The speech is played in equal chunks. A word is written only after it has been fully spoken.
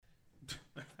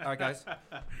All right, guys.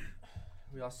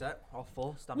 We all set? All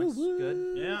full? Stomachs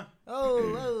good? Yeah.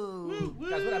 Oh.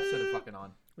 Guys, what episode are fucking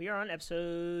on? We are on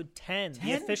episode 10. 10?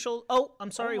 The official. Oh,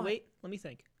 I'm sorry. Oh my- Wait. Let me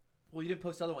think. Well, you didn't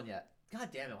post the other one yet. God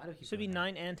damn it. Why do we keep Should be doing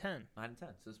 9 and 10. that? 9 and 10.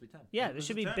 So this will be 10. Yeah, This this is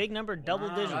should be 10. big number, double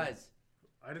Wow. digit. Guys.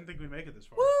 I didn't think we'd make it this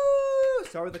far. Woo!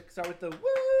 Start with the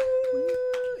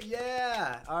woo!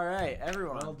 Yeah. All right,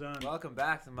 everyone. Well done. Welcome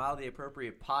back to Mildly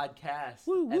Appropriate Podcast,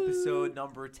 Woo, woo. episode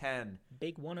number 10.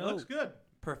 Big 1-0. Looks good.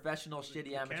 Professional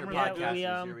shitty amateur camera- podcasters.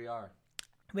 Yeah, Here we are.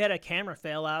 We had a camera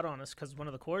fail out on us because one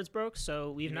of the cords broke,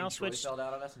 so we've You now mean Troy switched. fell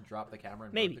out on us and dropped the camera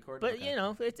and Maybe, broke the cord? but Okay. you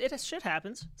know, it shit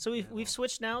happens. So we've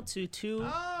switched now to two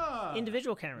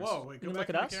individual cameras. Whoa, wait, You go can back look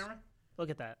to at the us. camera. Look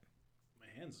at that. My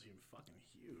hands seem fucking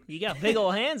huge. You got big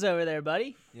old hands over there,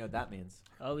 buddy. You know what that means?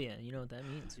 Oh yeah, you know what that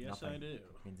means. Yes, Nothing. I do. It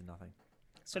means nothing.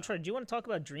 So Troy, do you want to talk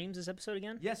about dreams this episode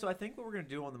again? Yeah, so I think what we're going to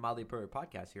do on the Mildly Appropriate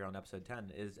Podcast here on episode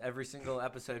 10 is every single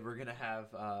episode we're going to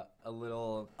have a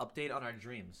little update on our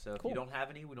dreams. So if Cool. you don't have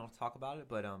any, we don't have to talk about it.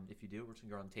 But if you do, we're just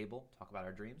going to go on the table, talk about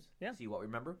our dreams, Yeah. see what we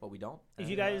remember, what we don't. If and,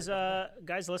 you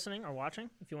guys listening or watching,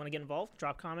 if you want to get involved,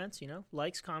 drop comments,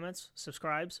 likes, comments,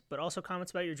 subscribes, but also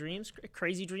comments about your dreams,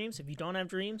 crazy dreams. If you don't have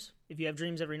dreams, if you have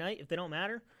dreams every night, if they don't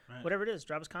matter, Right. whatever it is,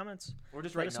 drop us comments. Or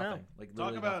just let write us know. nothing. Like Talk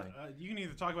literally about. nothing. You can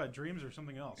either talk about dreams or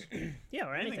something else. Yeah,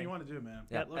 or Anything anything. you want to do, man.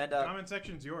 Yeah. Look, And, comment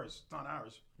section's yours. It's not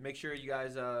ours. Make sure you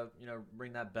guys,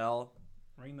 ring that bell.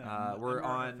 Ring that. We're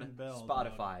uneffing on bell, dog.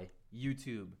 Spotify,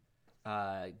 YouTube,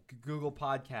 Google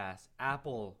Podcasts,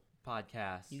 Apple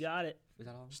Podcasts. You got it. Is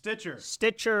that all? Stitcher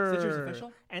Stitcher. Stitcher's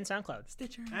official? And SoundCloud.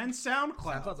 Stitcher. and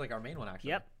SoundCloud. SoundCloud's like our main one,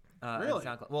 actually. Yep. And Really?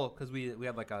 SoundCloud. Well, because we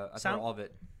have like a Sound- all of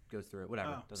it goes through it. Whatever.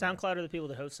 Oh. Doesn't matter. SoundCloud are the people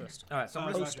that host us. All right. So I'm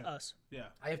Oh, gonna Host gotcha. us. Yeah.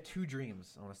 I have two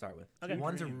dreams I want to start with. Okay.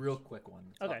 One's a Dreams. real quick one.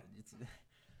 Okay.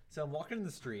 So I'm walking in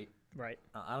the street. Right.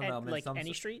 I don't know. I'm in like some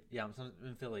any street? Yeah, I'm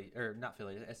in Philly, or not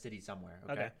Philly, a city somewhere.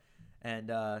 Okay. Okay. And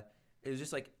it was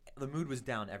just like the mood was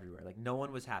down everywhere. Like no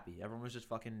one was happy. Everyone was just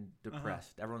fucking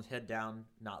depressed. Everyone's head down,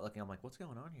 not looking. I'm like, what's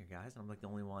going on here, guys? And I'm like the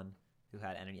only one who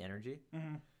had any energy.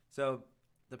 Mm-hmm. So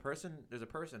there's a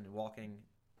person walking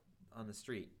on the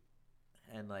street,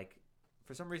 and like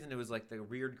for some reason it was like the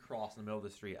weird cross in the middle of the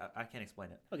street. I can't explain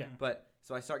it. Okay. But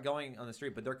so I start going on the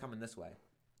street, but they're coming this way.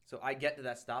 So I get to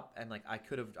that stop, and like I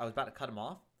was about to cut him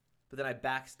off, but then I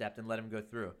backstepped and let him go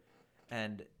through.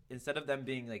 And instead of them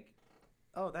being like,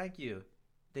 "Oh, thank you,"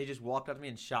 they just walked up to me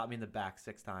and shot me in the back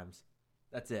 6 times.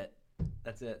 That's it.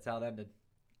 That's how it ended.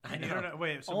 I You don't know. know.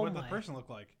 Wait. So Oh what did the my. person look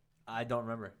like? I don't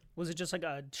remember. Was it just like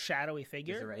a shadowy Just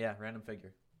figure? a random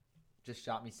figure. Just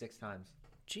shot me 6 times.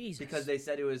 Jesus. Because they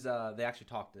said it was they actually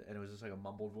talked and it was just like a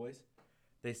mumbled voice.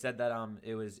 They said that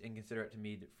it was inconsiderate to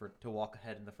me to walk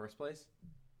ahead in the first place.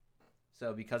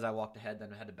 So because I walked ahead,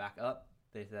 then I had to back up.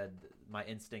 They said my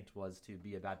instinct was to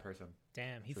be a bad person.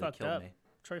 Damn, he So they fucked killed up. me.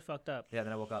 Troy fucked up. Yeah,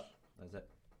 then I woke up. That was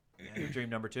it. Dream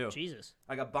number 2. Jesus.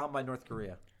 I got bombed by North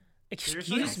Korea.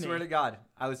 Excuse I me. swear to God,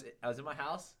 I was in my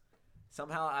house.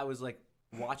 Somehow I was like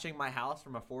watching my house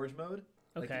from a Forge mode.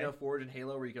 Like Okay. you know Forge and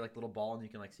Halo where you get like little ball and you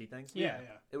can like see things. Yeah. Yeah.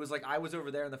 It was like I was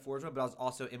over there in the Forge mode, but I was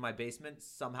also in my basement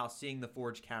somehow seeing the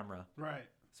Forge camera. Right.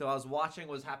 So I was watching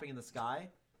what was happening in the sky,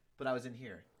 but I was in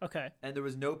here. Okay. And there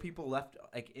was no people left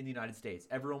like in the United States.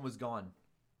 Everyone was gone.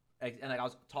 And like, I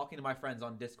was talking to my friends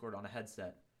on Discord on a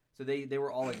headset. So they were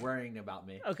all like worrying about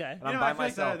me. Okay. And I'm I by feel like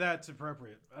myself. that's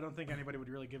appropriate. I don't think anybody would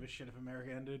really give a shit if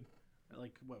America ended.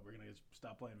 Like, what? We're gonna just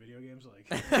stop playing video games?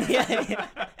 Like, Yeah.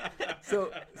 So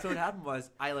what happened was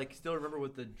I like still remember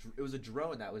it was a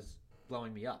drone that was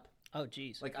blowing me up. Oh,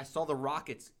 jeez. Like I saw the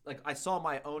rockets. Like I saw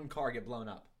my own car get blown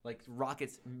up. Like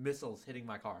rockets, missiles hitting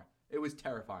my car. It was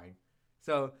terrifying.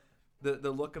 So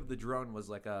the look of the drone was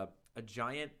like a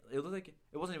giant. It looked like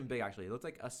it wasn't even big actually. It looked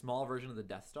like a small version of the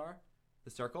Death Star,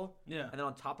 the circle. yeah. And then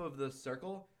on top of the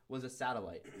circle was a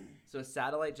satellite. So a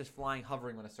satellite just flying,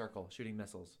 hovering on a circle, shooting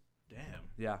missiles. Damn.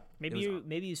 Yeah. Maybe it was,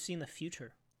 maybe you've seen the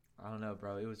future. I don't know,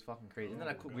 bro. It was fucking crazy. Isn't that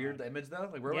a Oh, weird God. image though?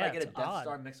 Like where would Yeah, I get a it's Death odd.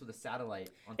 Star mixed with a satellite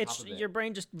on It's top of it? your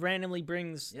brain just randomly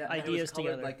brings Yeah, and it was ideas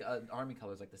colored together. like army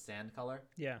colors, like the sand color.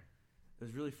 Yeah. It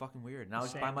was really fucking weird. And I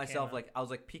was by Sand myself, camo. like I was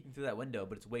like peeking through that window,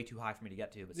 but it's way too high for me to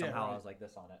get to. But Yeah, somehow right. I was like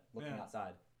this on it, looking Yeah.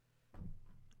 outside.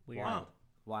 Weird. Wild,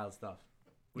 wild stuff.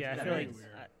 What Yeah, do I you feel think like that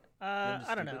weird. means?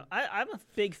 I don't know. stupid? I'm a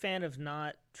big fan of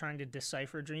not trying to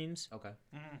decipher dreams. Okay.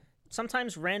 Mm.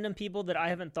 Sometimes random people that I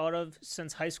haven't thought of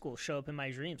since high school show up in my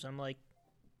dreams. I'm like,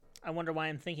 I wonder why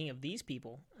I'm thinking of these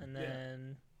people, and Yeah.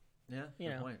 then Yeah. You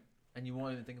Good know. point. And you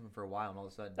won't even think of them for a while, and all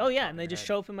of a sudden. oh yeah, pop and in they your just head.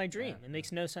 show up in my dream. Yeah, It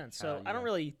makes no sense. So How I don't you-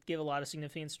 really give a lot of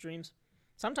significance to dreams.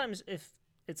 Sometimes if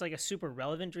it's like a super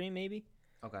relevant dream, maybe.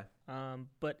 Okay.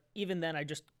 But even then, I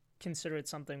just consider it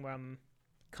something where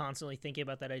constantly thinking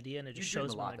about that idea, and it You just dream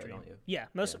shows a when lot, I though, dream. don't you? Yeah,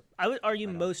 most. Yeah. I would argue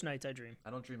I don't. most nights I dream. I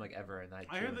don't dream like ever, and I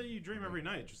heard that you dream every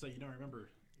night, just like you don't remember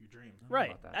your dream. I don't know Right.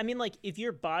 about that. I mean, like if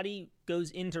your body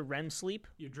goes into REM sleep,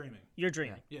 You're dreaming. you're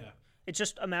dreaming. Yeah. It's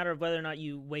just a matter of whether or not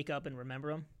you wake up and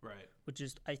remember them, Right. which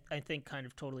is I think kind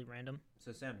of totally random.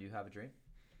 So Sam, do you have a dream?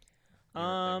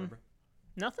 Um,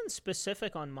 Nothing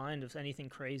specific on mind of anything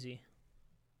crazy.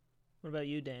 What about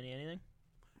you, Danny? Anything?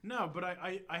 No, but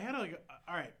I had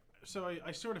all right. So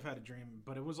I sort of had a dream,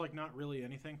 but it was like not really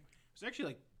anything. It was actually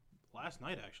like last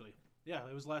night, actually. Yeah,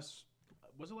 it was last.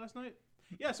 Was it last night?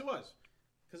 Yes, it was.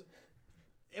 Because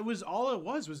it was all it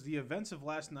was the events of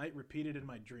last night repeated in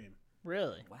my dream.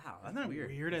 Really? Wow, Isn't that's that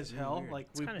weird That's as really hell? weird. Like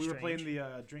It's we kinda were playing strange.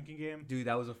 the drinking game, Dude,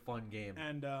 that was a fun game.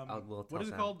 and We'll what tell is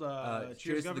it Sam. called?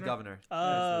 Cheers to the Governor.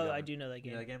 Oh, I do know that You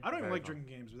game. know that game? I don't even Very like fun.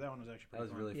 drinking games, but that one was actually That pretty was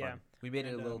fun. really Yeah. fun. We made it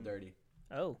a And, little dirty.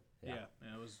 Oh, Yeah,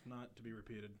 it was not to be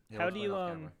repeated. Yeah, How we'll do explain you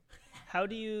off camera. how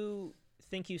do you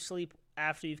think you sleep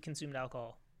after you've consumed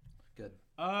alcohol? Good.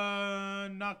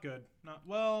 Not good. Not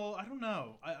well. I don't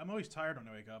know. I'm always tired when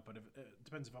I wake up, but it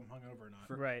depends if I'm hungover or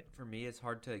not. Right. For me, it's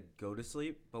hard to go to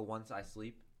sleep, but once I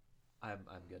sleep, I'm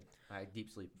good. I deep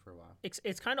sleep for a while.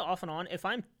 It's kind of off and on.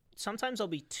 Sometimes I'll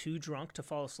be too drunk to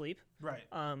fall asleep. Right.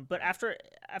 But after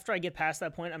I get past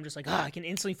that point, I'm just like, I can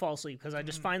instantly fall asleep because I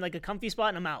just find like a comfy spot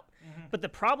and I'm out. But the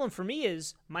problem for me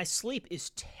is my sleep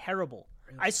is terrible.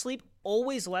 I sleep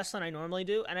always less than I normally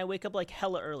do, and I wake up like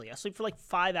hella early. I sleep for like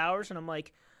 5 hours, and I'm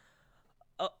like,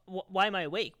 why am I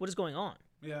awake? What is going on?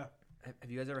 Yeah. Have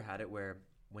you guys ever had it where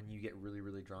when you get really,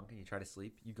 really drunk and you try to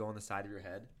sleep, you go on the side of your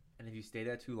head, and if you stay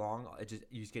there too long,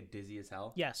 you just get dizzy as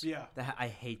hell? Yes. Yeah. I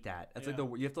hate that. That's Yeah.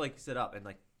 like you have to like sit up and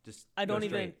like just. I don't go even.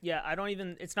 straight. Yeah, I don't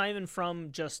even. It's not even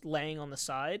from just laying on the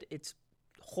side. It's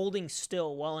holding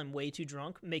still while I'm way too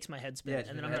drunk makes my head spin, Yeah,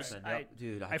 and then I'm just,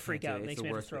 dude, I freak can't out. do It It's makes the me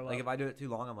have to worst. throw Like up. if I do it too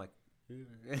long, I'm like,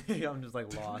 I'm just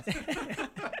like lost.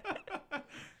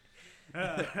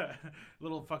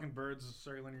 Little fucking birds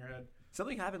circling your head.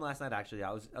 Something happened last night. Actually,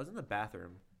 I was in the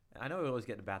bathroom. I know we always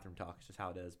get into bathroom talk. It's just how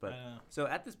it is. But so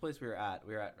at this place we were at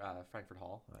Frankfurt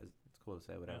Hall. It's cool to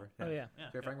say, whatever. Oh yeah. Yeah.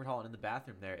 So at Frankfurt Hall, and in the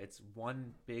bathroom there, it's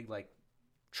one big like.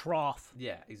 Trough.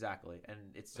 Yeah, exactly, and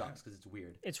it sucks because it's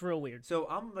weird. It's real weird. So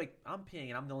I'm peeing,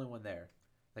 and I'm the only one there,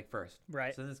 like first.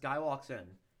 Right. So then this guy walks in,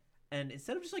 and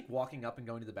instead of just like walking up and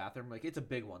going to the bathroom, like it's a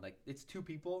big one, like it's 2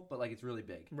 people, but like it's really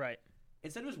big. Right.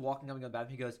 Instead of just walking up and going to the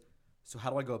bathroom, he goes, "So how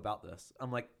do I go about this?"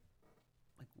 I'm like,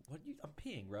 what? I'm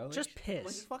peeing, bro. Like, Just I'm piss.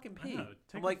 like, just fucking I pee. know,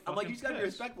 take I'm like, a you fucking just gotta be piss.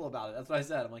 respectful about it. That's what I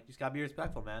said. I'm like, you just gotta be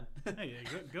respectful, man. Hey,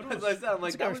 good That's what I said. I'm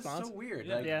like, a good that was response. so weird.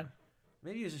 Yeah. Like, Yeah.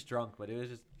 Maybe he was just drunk, but it was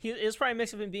just. It was probably a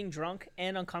mix of him being drunk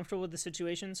and uncomfortable with the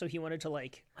situation, so he wanted to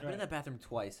like. I've been in that bathroom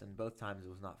twice, and both times it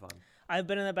was not fun. I've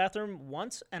been in that bathroom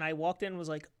once, and I walked in and was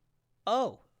like,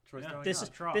 "Oh, Troy's Yeah. throwing this up. is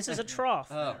trough. this is a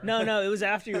trough." Oh. No, it was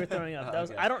after you were throwing up. That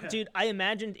was Okay. I don't, dude. I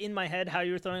imagined in my head how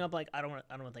you were throwing up. Like I don't want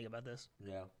to think about this.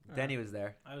 Yeah. Danny was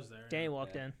there. I was there. Danny Yeah.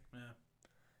 walked in. Yeah.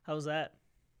 How was that?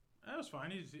 That was fine.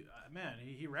 Man,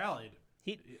 he rallied.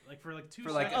 He- like for like 2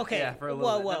 For, like, seconds. Okay. Yeah, for a little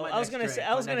bit. Then Whoa. my I was next gonna drink- say. I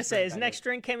my was gonna next say drink, his I next did.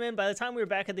 drink came in. By the time we were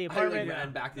back at the I like apartment,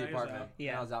 ran back to the Yeah, he was apartment. out. Yeah.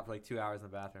 And I was out for like 2 hours in the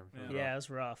bathroom. It was yeah, it rough. was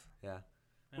rough. Yeah.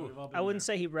 Yeah, we've all been I wouldn't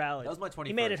there. say he rallied. That was my 21st.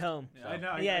 He made it home. Yeah, I know.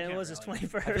 I Yeah, can't and it was his rally.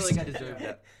 21st. I feel like I deserved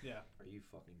that. Yeah. Are you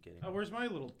fucking kidding? Oh, where's my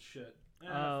little shit?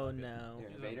 Oh, fuck it. no. He's Here,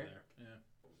 over Vader? there.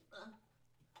 Yeah.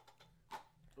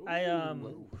 I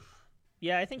Whoa.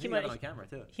 Yeah, I think he You got might. it on camera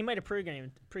too. He might have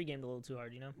pre-gamed a little too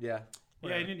hard. You know. Yeah.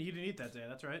 Yeah, he didn't eat that day.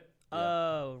 That's right.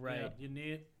 Oh right. Yeah, you didn't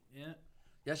eat it. Yeah.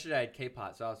 Yesterday I had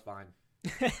K-pot, so I was fine.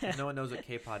 No one knows what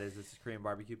K-pot is. It's a Korean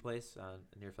barbecue place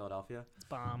near Philadelphia.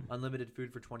 Bomb. Unlimited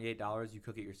food for $28. You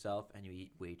cook it yourself, and you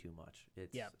eat way too much.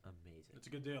 It's amazing. It's a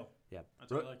good deal. Yeah.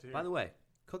 That's what I like to hear. By the way,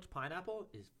 cooked pineapple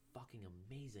is fucking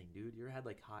amazing, dude. You ever had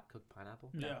like hot cooked pineapple?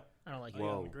 No, Yeah. I don't like Oh, it. yeah,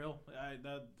 on Whoa. the grill.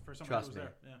 The first time Trust I was me.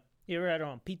 there. Yeah. You ever had it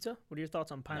on pizza? What are your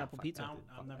thoughts on pineapple fuck pizza? that. I'm,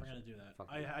 Fuck I'm never that gonna shit. do that. Fuck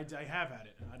I have had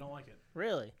it. I don't like it.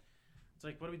 Really? It's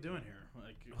like, what are we doing here?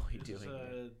 Like, What are you is this doing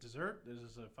a dessert? Is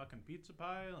this a fucking pizza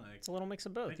pie? Like, It's a little mix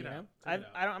of both, Take you it know. out. Take it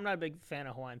out. I'm not a big fan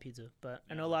of Hawaiian pizza, but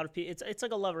I know a Yeah. lot of people. It's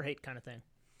like a love or hate kind of thing.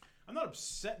 I'm not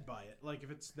upset by it. Like, if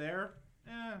it's there,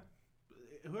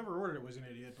 whoever ordered it was an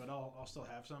idiot, but I'll still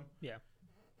have some. Yeah.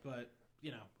 But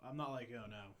I'm not like, oh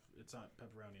no, it's not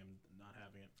pepperoni. I'm not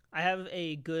having it. I have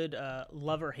a good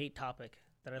love or hate topic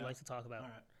that I'd Yeah. like to talk about. All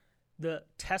right. The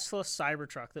Tesla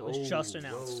Cybertruck that was just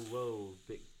announced. Whoa.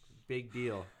 Big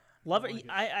deal. Love I it. like it.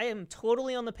 I am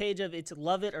totally on the page of it's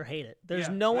love it or hate it. There's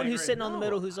Yeah, no I one who's agree. sitting on the No,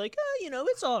 middle who's like, oh,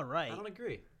 it's all right. I don't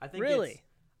agree. I think Really? it's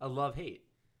a love-hate.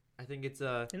 I think it's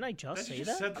Didn't I just That you say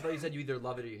just that? said I thought you said you either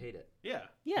love it or you hate it. Yeah.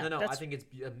 Yeah. No, I that's- think it's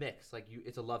a mix. Like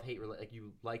it's a love-hate. Like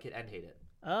you like it and hate it.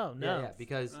 Oh no. Yeah.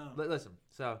 Because Oh. listen,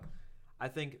 so I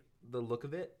think the look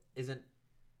of it isn't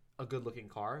a good-looking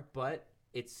car, but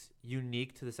it's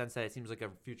unique to the sense that it seems like a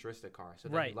futuristic car. So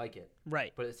then Right. you like it,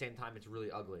 Right. but at the same time, it's really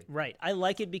ugly. Right. I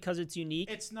like it because it's unique.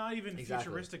 It's not even Exactly.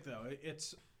 futuristic though.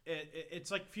 It's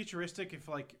like futuristic if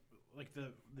like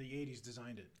the 80s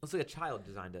designed it. Looks like a child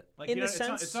designed it. Like In you know, the it's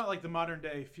sense- not like the modern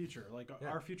day future. Like Yeah.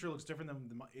 our future looks different than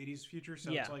the 80s future.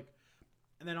 So Yeah. it's like,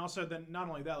 and then also then not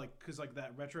only that, like because like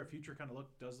that retro future kind of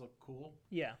does look cool,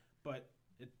 Yeah. but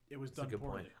it was a done good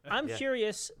poorly. point. I'm Yeah.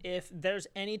 curious if there's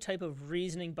any type of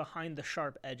reasoning behind the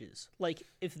sharp edges. Like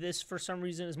if this for some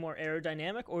reason is more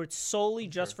aerodynamic or it's solely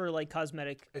just for like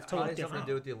cosmetic It's to probably look something different. to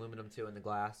do with the aluminum too and the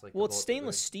glass. Like Well, the it's bullet-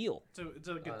 stainless steel. So it's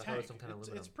like I a thought it tank. was some kind of It's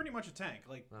aluminum. pretty much a tank.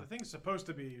 Like Oh. the thing's supposed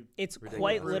to be. It's Ridiculous.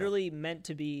 quite literally meant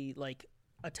to be like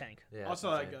a tank. Yeah, Also,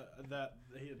 that's like insane. that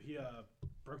he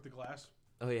broke the glass.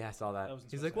 Oh yeah, I saw that. That wasn't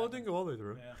He's supposed like, to well, it happen. didn't go all the way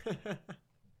through. Yeah.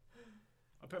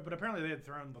 But apparently they had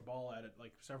thrown the ball at it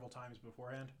like several times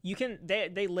beforehand. You can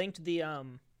they linked the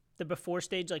before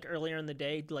stage like earlier in the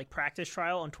day like practice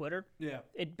trial on Twitter. Yeah.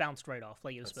 It bounced right off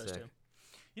like it was That's supposed sick.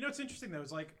 to. You know what's interesting though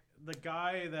is like the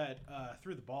guy that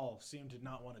threw the ball seemed to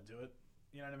not want to do it.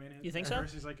 You know what I mean? You think At so?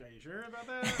 first he's like, "Are you sure about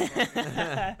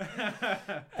that?"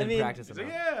 I Didn't mean, practice He's like,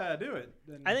 enough. "Yeah, do it."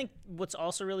 Then, I think what's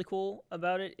also really cool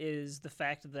about it is the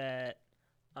fact that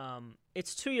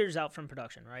it's 2 years out from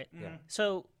production, right? Mhm. Yeah.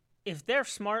 So if they're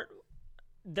smart,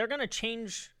 they're gonna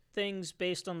change things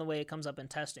based on the way it comes up in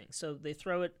testing. So they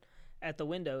throw it at the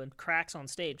window and cracks on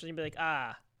stage. And you'd be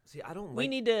like, See, I don't like we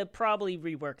need to probably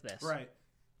rework this. right.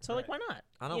 So like, why not?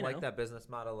 I don't You like know? that business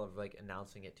model of like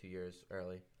announcing it 2 years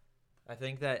early. I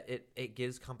think that it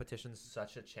gives competition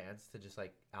such a chance to just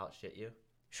like outshit you.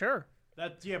 Sure.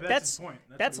 But that's That's- his point.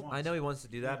 that's- what he I wants. know he wants to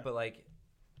do that, Yeah. but like,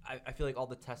 I feel like all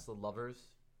the Tesla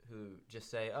lovers who just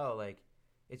say, oh, like,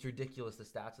 it's ridiculous the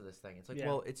stats of this thing. It's like, Yeah.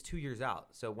 well, it's 2 years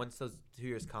out. So once those 2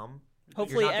 years come,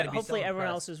 Hopefully, not gonna be hopefully so everyone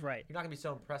impressed. else is right. you're not gonna be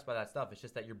so impressed by that stuff. It's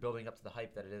just that you're building up to the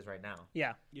hype that it is right now.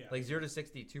 Yeah. Yeah. Like 0 to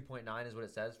 60, 2.9 is what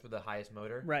it says for the highest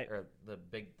motor, Right. Or the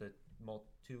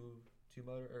two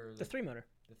motor or The 3-motor.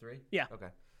 the 3. Yeah. Okay.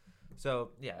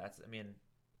 So yeah, that's. I mean,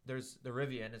 there's the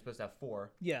Rivian is supposed to have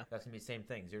 4. Yeah. That's gonna be the same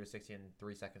thing, 0 to 60 in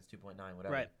 3 seconds, 2.9,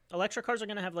 whatever. Right. Electric cars are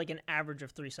gonna have like an average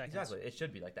of 3 seconds. Exactly. It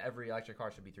should be like that. Every electric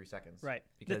car should be 3 seconds. Right.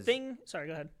 Because The thing. Sorry.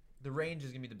 Go ahead. the range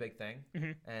is gonna be the big thing,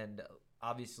 Mhm. and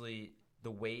obviously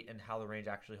the weight and how the range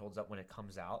actually holds up when it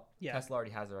comes out. Yeah. Tesla already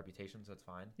has a reputation, so it's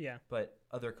fine. Yeah. But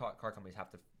other car companies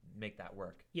have to make that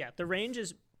work. Yeah. The range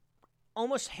is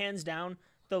almost hands down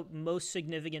the most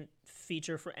significant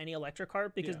feature for any electric car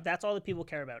because Yeah. that's all that people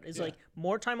care about. Is Yeah. like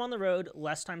more time on the road,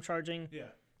 less time charging. Yeah.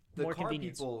 The More car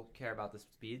convenience. people care about the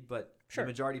speed, but Sure. the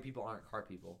majority of people aren't car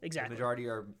people. Exactly. The majority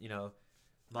are, I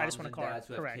just moms want a and car. dads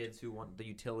who have Correct. kids who want the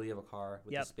utility of a car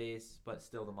with Yep. the space, but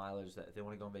still the mileage that if they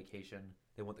want to go on vacation,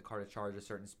 they want the car to charge a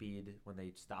certain speed when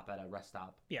they stop at a rest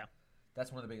stop. Yeah.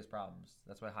 That's one of the biggest problems.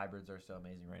 That's why hybrids are so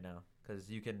amazing right now because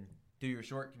you can do your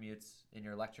short commutes in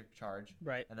your electric charge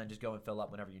Right. and then just go and fill up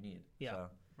whenever you need. Yeah. So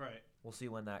Right. we'll see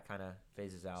when that kind of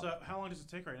phases out. So how long does it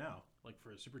take right now, like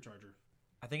for a supercharger?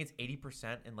 I think it's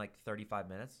 80% in like 35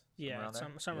 minutes. Yeah. around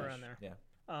there. Somewhere Yes. around there. Yeah.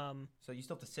 Um, So you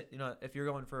still have to sit. If you're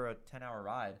going for a 10-hour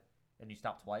ride and you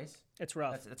stop twice, it's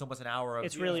rough. that's almost an hour of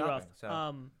It's really stopping. rough.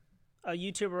 So A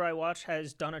YouTuber I watch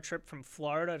has done a trip from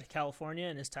Florida to California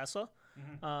in his Tesla.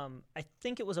 I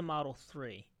think it was a Model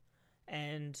 3.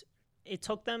 And it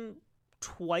took them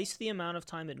twice the amount of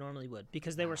time it normally would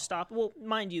because they were stopped. Well,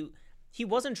 mind you, he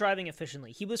wasn't driving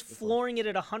efficiently. He was flooring it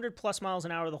at 100 plus miles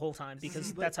an hour the whole time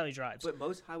because But- that's how he drives. but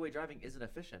most highway driving isn't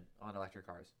efficient on electric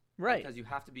cars. Right. Because you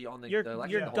have to be on the You're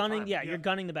electric you're the whole gunning time. yeah, you're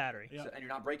gunning the battery. Yeah. So, and you're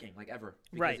not braking like ever.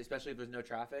 Because Right. Especially if there's no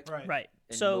traffic. Right. Right.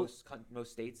 In So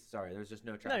most states, there's just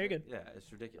no traffic. you're good. Yeah,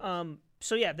 it's ridiculous.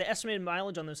 So yeah, the estimated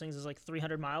mileage on those things is like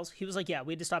 300 miles. He was like, yeah,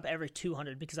 we had to stop every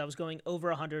 200 because I was going over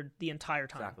 100 the entire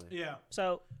time. Exactly. Yeah.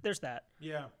 So there's that.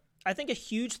 Yeah. I think a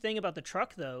huge thing about the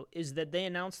truck though is that they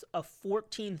announced a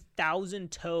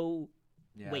 14,000 tow,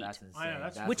 Yeah, Wait. that's insane. I know,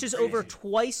 that's which is crazy. over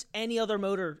twice any other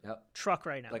motor Yep. truck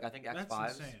right now. Like I think That's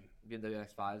X5s, insane. BMW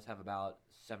X5s have about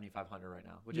 7,500 right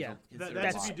now, which Yeah. is That, considered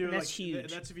that's a if lot. you do That's like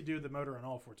huge. That's if you do the motor on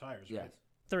all 4 tires, Yes. right?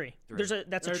 Three. Three. That's a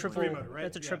There's triple. three motor, right?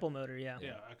 That's a Yeah. triple motor. Yeah.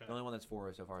 Yeah. Okay. The only one that's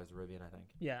 4 so far is the Rivian, I think.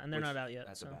 Yeah, and they're Which- not out yet.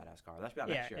 That's so. a badass car. That should be out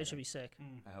Yeah, next year. it should be sick.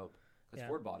 I hope. Because Yeah.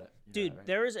 Ford bought it. You know Dude, that, right?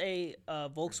 there is a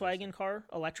Volkswagen car,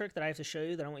 electric, that I have to show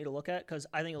you that I want you to look at because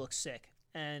I think it looks sick.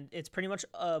 And it's pretty much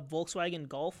a Volkswagen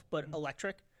Golf, but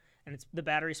electric. and the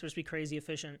battery's supposed to be crazy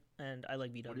efficient, and I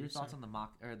like VW. What are your so. thoughts on the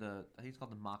Mach or I think it's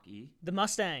called the Mach E? The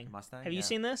Mustang. The Mustang. Have you yeah.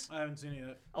 seen this? I haven't seen it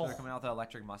yet. So Oh, they're coming out with an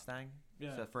electric Mustang. Yeah.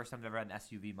 It's the first time they've ever had an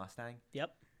SUV Mustang.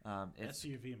 yep. It's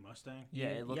SUV Mustang. yeah,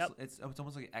 it looks Yep. it's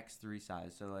almost like an X3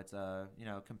 size, so it's a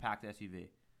compact SUV.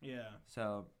 Yeah.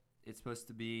 So it's supposed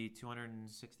to be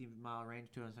 260-mile range,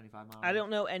 275 mile. I don't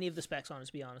know any of the specs on it,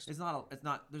 to be honest. It's not.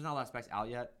 There's not a lot of specs out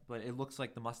yet, but it looks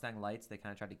like the Mustang lights. They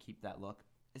kind of tried to keep that look.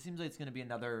 It seems like it's going to be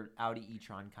another Audi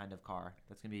e-tron kind of car.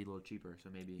 That's going to be a little cheaper, so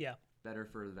maybe better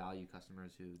for the value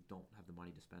customers who don't have the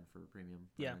money to spend for premium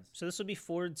Yeah. brands. So this will be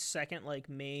Ford's second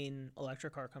main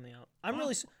electric car coming out. I'm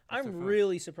so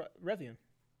really surprised. Reviewing.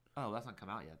 Oh, that's not come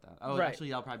out yet, though. Oh, Right. actually,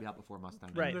 that'll probably be out before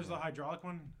Mustang. Right. There's the hydraulic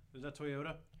one. Is that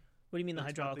Toyota? What do you mean the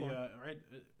That's got hydraulic one? right.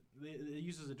 It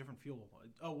uses a different fuel.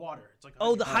 Oh, water. It's like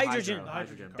Oh, the hydrogen. hydrogen. The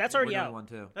hydrogen car. That's We're already doing out. one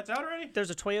too. That's out already.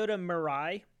 There's a Toyota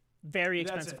Mirai, very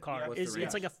That's expensive it. car. Yeah. What's the It's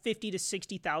range? like a $50,000 to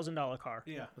 $60,000 car.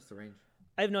 Yeah. What's the range?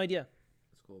 I have no idea.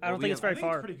 That's cool. I don't Well, think it's we very I think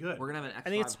far. It's pretty good. We're gonna have an X5 I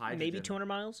think it's hydrogen. maybe 200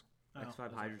 miles. Oh, X5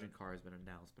 that's hydrogen okay. car has been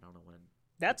announced, but I don't know when.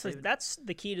 That's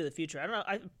the key to the future. I don't know.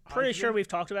 I'm pretty Hydrogen? sure we've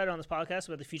talked about it on this podcast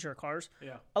about the future of cars.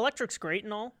 Yeah. Electric's great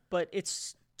and all, but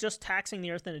it's just taxing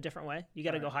the earth in a different way. You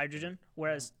got to go Right. hydrogen,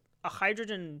 whereas a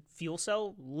hydrogen fuel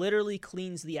cell literally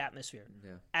cleans the atmosphere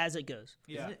Yeah. as it goes.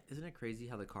 Yeah. Isn't it crazy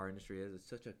how the car industry is? It's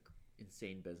such a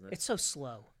insane business. It's so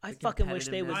slow. I The fucking wish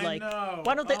they would competitiveness. I know.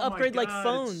 Why don't they Oh my upgrade like God,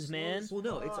 phones, it's man? so Well,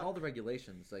 no, it's fuck. all the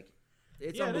regulations. Like,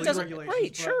 it's Yeah, it is It doesn't, unbelievable.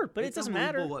 regulations, right, but sure, but it It's doesn't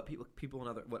unbelievable matter. what people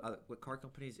in what car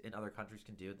companies in other countries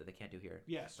can do that they can't do here.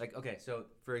 Yes. Like, okay, so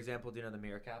for example, do you know the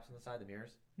mirror caps on the side, the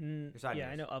mirrors? Mm, Your side yeah,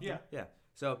 I mirrors. know of Yeah. them. Yeah.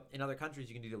 So in other countries,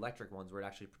 you can do the electric ones where it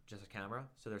actually just a camera,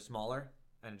 so they're smaller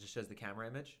and it just shows the camera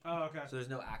image. Oh, okay. So there's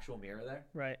no actual mirror there.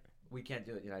 Right. We can't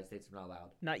do it in the United States. We're not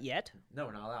allowed. Not yet. No,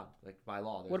 we're not allowed. Like by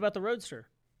law. What about the Roadster?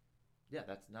 Yeah,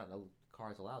 that's not no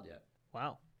car is allowed yet.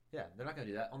 Wow. Yeah, they're not gonna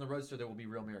do that. On the Roadster, there will be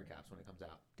real mirror caps when it comes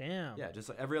out. Damn. Yeah, just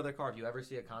like every other car. If you ever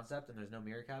see a concept and there's no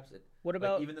mirror caps, What like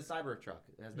about even the Cybertruck,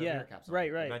 it has no Yeah, mirror caps on right,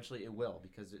 it. right. Eventually, it will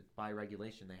because by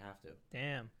regulation they have to.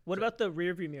 damn? What So- about the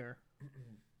rear view mirror?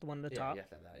 The one at the Yeah, top? you have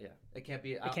to have that. Yeah, it can't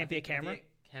be. It can't be a camera? It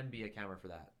can be a camera for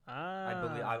that. Ah. I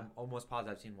believe. I'm almost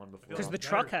positive I've seen one before. Because Well, the better-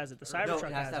 truck has it. The No, no,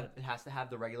 Cybertruck has it. it has to have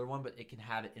the regular one, but it can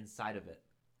have it inside of it.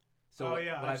 So Oh, what,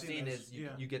 yeah, what I've I've seen seen those, is you,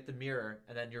 yeah. you get the mirror,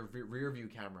 and then your rear view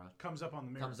camera Comes up on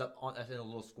the mirror. comes up in a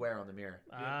little square on the mirror.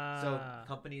 Ah. So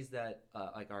companies that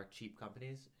like are cheap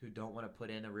companies who don't want to put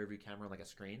in a rear view camera on like a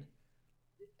screen,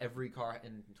 every car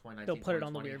in 2019 They'll put it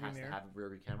on the 2020 rear view has mirror. to have a rear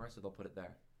view camera, so they'll put it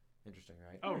there. Interesting,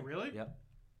 right? Oh, really? Yep.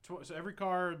 So every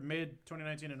car made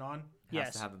 2019 and on. Has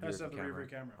Yes. to have a rear Has to view have the rear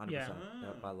camera. view camera. 100%. Yeah.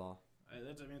 Yep, by law.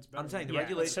 That's, I mean, it's better. I'm saying the Yeah,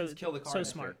 regulations so- kill the car so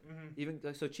industry. smart. Mm-hmm.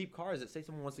 Even so, cheap cars. Let's say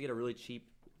someone wants to get a really cheap,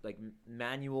 like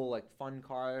manual, like fun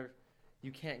car.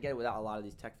 You can't get it without a lot of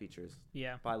these tech features.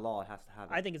 Yeah. By law, it has to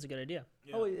have it. I think it's a good idea.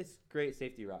 Yeah. Oh, it's great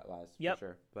safety wise. Yep. For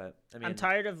sure. But I mean, I'm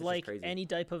tired of it's just like crazy. any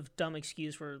type of dumb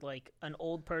excuse where like an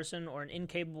old person or an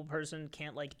incapable person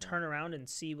can't like turn around and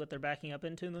see what they're backing up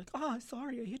into and like, oh,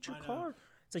 sorry, I hit your I know. car.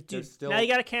 It's like, There's dude, still- now you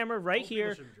got a camera right Old people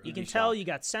here. shouldn't drive. You You'd can be tell shocked. you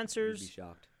got You'd be sensors.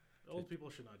 shocked. Old people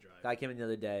should not drive. Guy came in the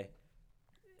other day.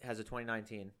 Has a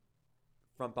 2019.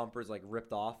 Front bumper's like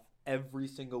ripped off. Every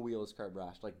single wheel is curb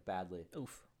rashed like badly.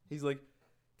 Oof. He's like,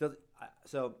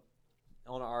 so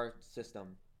on our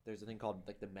system, there's a thing called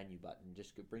like the menu button.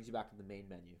 Just brings you back to the main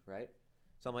menu, right?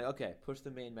 So I'm like, okay, push the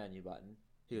main menu button.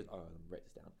 He goes, oh, let me write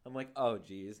this down. I'm like, oh,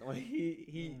 geez. I'm like,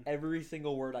 he every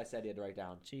single word I said he had to write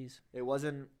down. Jeez. It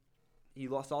wasn't. He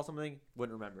saw something,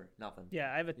 wouldn't remember nothing.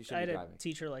 Yeah, I You had shouldn't be a driving.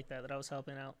 teacher like that I was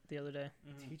helping out the other day.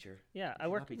 Teacher. Yeah, I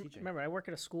should work. not be teaching. Remember, I work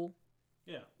at a school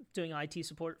Yeah. doing IT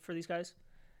support for these guys,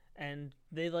 and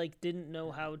they like didn't know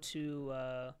how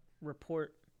to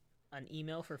report an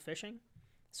email for phishing.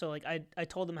 So like I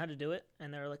told them how to do it,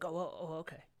 and they were like, oh,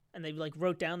 okay. And they like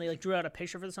wrote down, they like drew out a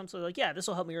picture for something. So they're like, yeah, this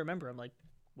will help me remember. I'm like,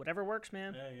 whatever works,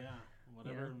 man. Yeah.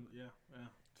 Whatever. Yeah. There's-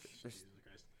 Jesus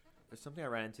Christ. There's something I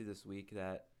ran into this week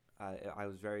that I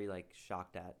was very like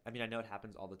shocked at. I mean, I know it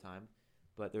happens all the time,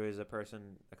 but there was a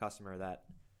customer that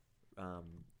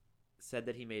said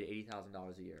that he made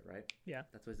 $80,000 a year, right? Yeah.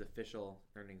 That's what his official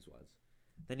earnings was.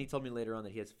 Then he told me later on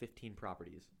that he has 15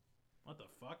 properties. What the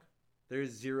fuck?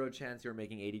 There's zero chance you're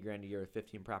making 80 grand a year with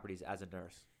 15 properties as a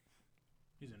nurse.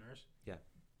 He's a nurse.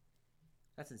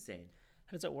 That's insane.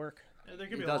 How does that work? There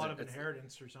could It be a lot doesn't. of It's-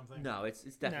 inheritance or something. No, it's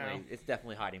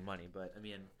definitely hiding money, but I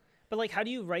mean, But like, how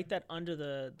do you write that under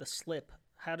the slip?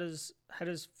 How does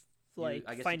like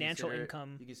I guess financial you consider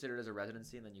income? You consider it as a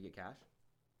residency, and then you get cash.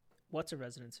 What's a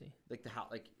residency? Like the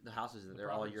houses, The they're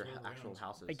all properties your where the actual owns.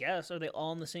 houses. I guess. Are they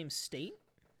all in the same state?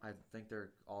 I think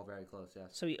they're all very close. Yes.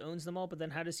 So he owns them all, but then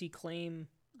how does he claim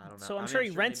I don't know. So I I'm mean, sure he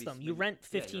rents maybe- them. You maybe- rent yeah,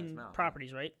 he rents 15 them out, yeah.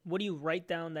 properties, right? What do you write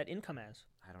down that income as?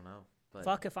 I don't know. But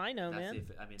Fuck if I know, that's man.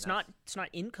 I mean, It's that's- not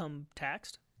income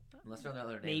taxed. unless they're on the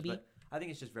other names. Maybe. But I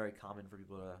think it's just very common for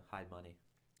people to hide money.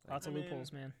 Lots of I mean,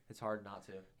 loopholes, man. It's hard not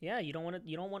to. Yeah, you don't want it.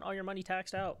 You don't want all your money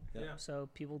taxed out. Yeah. So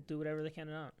people do whatever they can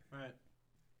to not. Right.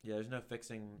 Yeah, there's no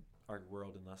fixing our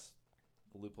world unless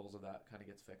the loopholes of that kind of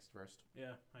gets fixed first.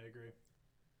 Yeah, I agree.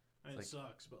 I mean, it like-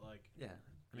 sucks, but like, Yeah,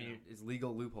 I mean, Yeah. it's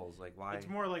legal loopholes. Like why? it's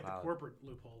more like the allowed? corporate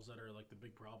loopholes that are like the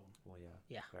big problem. Well, yeah.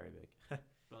 Yeah. Very big.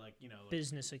 But like, you know, like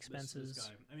Business this expenses.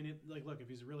 guy. I mean, like, look, if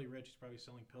he's really rich, he's probably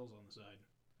selling pills on the side.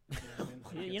 You know what I mean?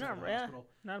 Like, Yeah, he you're gets not- out of the yeah. hospital.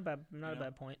 Not a bad, not a Yeah.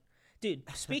 bad point, dude.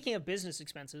 Speaking of business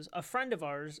expenses, a friend of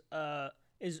ours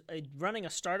is running a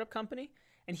startup company,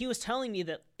 and he was telling me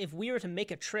that if we were to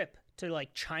make a trip to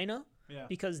like China, Yeah.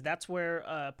 because that's where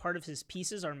part of his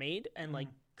pieces are made and like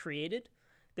created,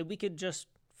 that we could just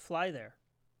fly there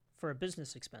for a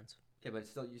business expense. Yeah, but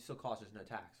you still cost us no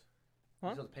tax.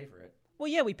 What? You still have to pay for it. Well,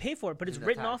 yeah, we pay for it, but it's There's no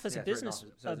written tax. off as Yeah, a it's written business off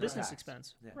as- so there's no business tax.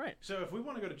 expense, Yeah. right? So if we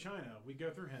want to go to China, we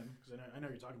go through him because I know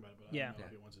you're talking about it, but I Yeah. don't know Yeah.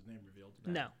 if he wants his name revealed.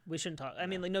 No, we shouldn't talk. I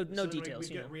mean, like no So then details.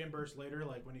 We You get know, reimbursed later,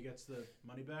 like when he gets the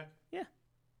money back.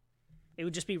 it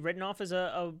would just be written off as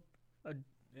a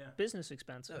Yeah. business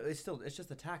expense. So it's just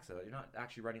the tax though. You're not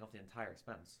actually writing off the entire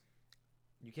expense.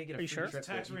 You can't get a Are you free sure? trip. It's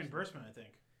tax that you- reimbursement, I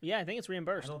think. Yeah, I think it's I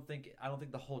reimbursed. don't think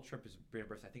the whole trip is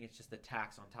reimbursed. I think it's just the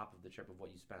tax on top of the trip of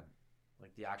what you spend,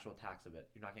 like the actual tax of it.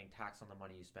 You're not getting taxed on the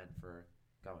money you spend for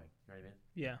going. You know what I mean?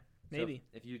 Yeah, So maybe.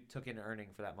 if you took in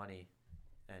earning for that money,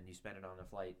 and you spent it on a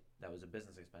flight that was a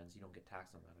business expense, you don't get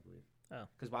taxed on that. I believe. Oh.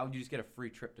 Because why would you just get a free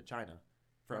trip to China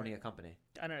for owning a company?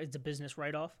 I don't know. It's a business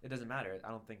write-off. It doesn't matter. I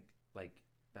don't think like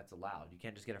that's allowed. You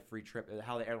can't just get a free trip.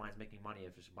 How the airline's making money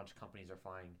if just a bunch of companies are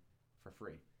flying for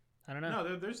free? I don't know.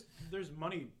 No, there's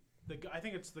money. I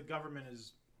think it's the government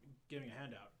is giving a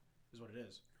handout, is what it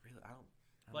is. Really, I don't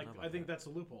Like know I about think that. that's a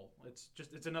loophole. It's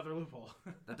another loophole.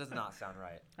 That does not sound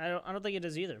right. I don't think it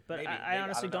is either. But Maybe, I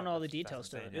honestly don't know all the That's details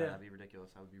to it. insane. Yeah, that'd be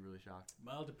ridiculous. I would be really shocked.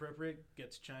 Mild appropriate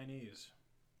gets Chinese.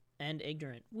 And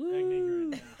ignorant. Egg Woo!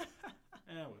 ignorant.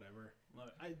 Yeah. Whatever.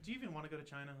 Look, do you even want to go to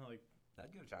China? Like,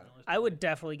 I'd go to China. I would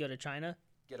definitely go to China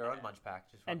Get our own munch pack.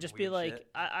 Just and fucking just be weird like, shit.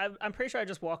 I'm pretty sure I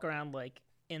just walk around like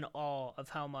in awe of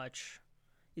how much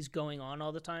is going on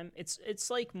all the time. It's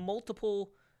like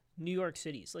multiple New York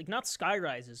cities, like not sky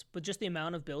rises, but just the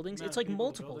amount of buildings. Amount It's of like people,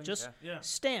 multiple, buildings, just yeah.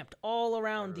 stamped all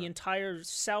around the Everywhere. entire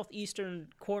southeastern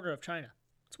quarter of China.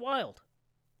 It's wild.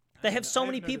 They have so I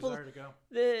many no people. desire to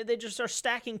go. They just are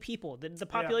stacking people. The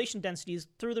population density is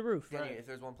through the roof. Danny, Right. if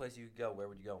there's one place you could go, where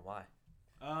would you go and why?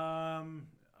 I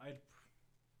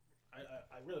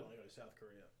really want to go to South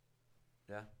Korea.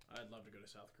 Yeah. I'd love to go to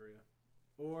South Korea,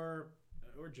 or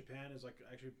Japan is like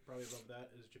actually probably above that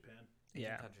is Japan. Asian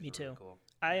Yeah, countries me are really too. Cool.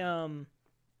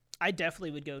 I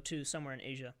definitely would go to somewhere in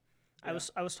Asia. Yeah.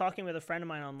 I was talking with a friend of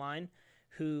mine online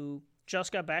who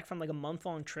just got back from like a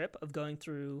month-long trip of going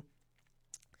through.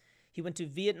 He went to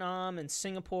Vietnam and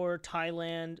Singapore,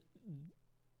 Thailand,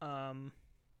 and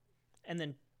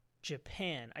then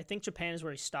Japan. I think Japan is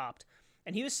where he stopped.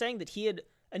 And he was saying that he had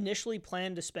initially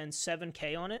planned to spend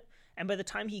 $7,000 on it, and by the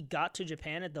time he got to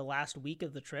Japan at the last week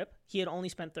of the trip, he had only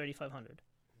spent $3,500.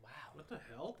 Wow. What the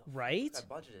hell? Right? That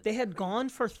budgeted. They had gone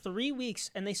for 3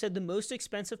 weeks, and they said the most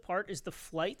expensive part is the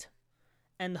flight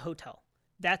and the hotel.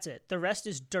 That's it. The rest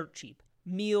is dirt cheap.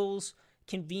 Meals,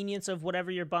 convenience of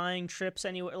whatever you're buying, trips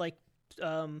anywhere, like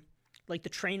the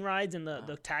train rides and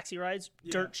the taxi rides,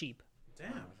 dirt cheap.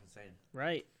 Damn. That's insane.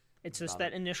 Right. It's just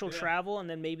About that initial Yeah. travel and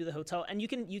then maybe the hotel, and you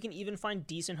can even find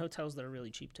decent hotels that are really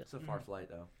cheap too. It's a far flight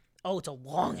though. Oh, it's a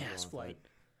long It's a ass long flight.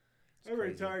 I'm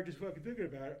already crazy. tired just fucking thinking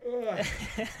about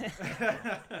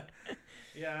it.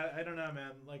 Yeah, I don't know,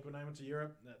 man. Like when I went to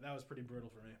Europe, that was pretty brutal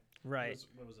for me. It Right. was,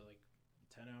 what was it, like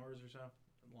 10 hours or so?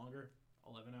 Longer?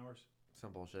 11 hours?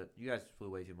 Some bullshit. You guys flew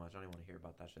way too much. I don't even want to hear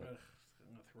about that shit. Ugh, I'm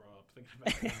gonna throw up thinking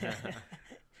about it.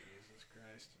 Jesus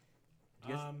Christ.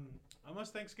 You guys-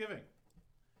 Almost Thanksgiving.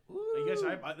 You guys,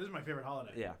 this is my favorite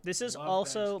holiday. Yeah. This is Love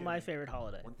also my Thanksgiving. favorite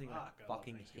holiday. One thing Fuck, I I love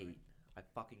fucking Thanksgiving. hate. I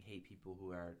fucking hate people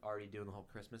who are already doing the whole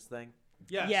Christmas thing.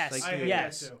 Yes. Yes, I hate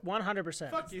yes, that too.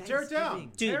 100%. Fuck you, tear it down.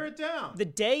 Thanksgiving. Dude, tear it down. The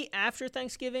day after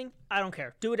Thanksgiving, I don't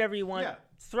care. Do whatever you want. Yeah.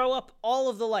 Throw up all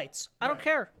of the lights. I don't Right.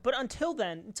 care. But until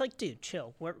then, it's like, dude,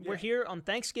 chill. We're Yeah. here on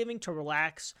Thanksgiving to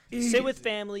relax, sit with Easy.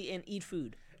 family, and eat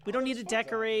food. We don't need to Fuck that,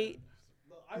 decorate.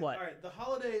 man. What? All right, the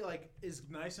holiday like is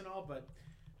nice and all, but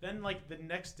then like the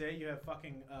next day you have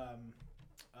fucking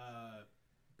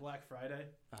Black Friday.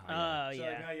 Oh, Oh, yeah. So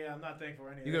yeah. like, I'm not thankful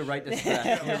for any of You this go write the shit.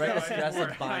 stress. You go write the I stress know,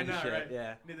 of buying I know, shit. right?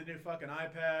 Yeah. Need the new fucking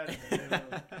iPad, and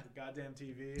the goddamn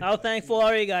TV. How thankful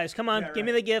are you guys? Come on, Yeah, give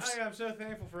me right. the gifts. I'm so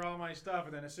thankful for all my stuff,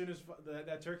 and then as soon as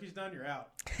that turkey's done, you're out.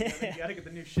 You gotta get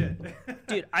the new shit.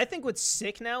 Dude, I think what's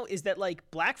sick now is that like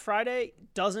Black Friday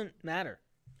doesn't matter.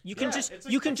 You can Yeah, just it's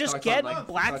like- you can it just Starts get on, like,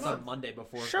 Black starts Friday. on Monday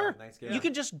before Sure, Thanksgiving. you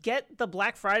can just get the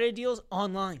Black Friday deals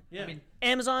online. Yeah. I mean,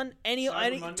 Amazon, any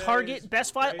Mondays, Target,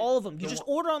 Best Buy, right? all of them. You The just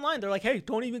one- order online. They're like, hey,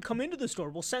 don't even come into the store.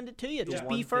 We'll send it to you. The Just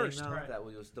one be thing, first. though, Right. that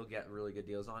you'll still get really good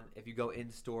deals on if you go in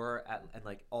store and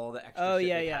like all the extra Oh, shit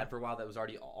yeah, they've yeah. had for a while that was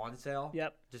already on sale.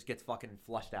 Yep. Just gets fucking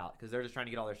flushed out because they're just trying to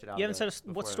get all their shit out. You haven't said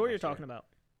what store you're talking about.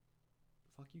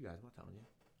 Fuck you guys! I'm not telling you.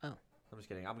 Oh. I'm just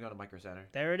kidding. I'm going to Micro Center.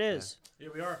 There it is. Yeah,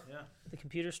 we are. Yeah. The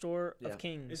computer store Yeah. of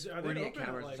kings. Are We're they gonna open get at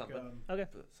cameras or like? something. Okay.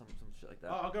 Some shit like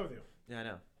that. Oh, I'll go with you. Yeah, I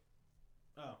know.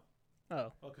 Oh.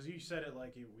 Oh. Well, because you said it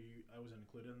like I wasn't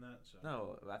included in that. So.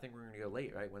 No, I think we're gonna go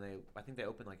late, right? I think they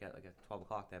open like at 12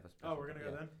 o'clock. They have a special. Oh, we're gonna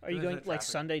go then. Are you There's going no like traffic.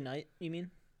 Sunday night, you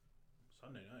mean?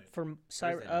 Sunday night. For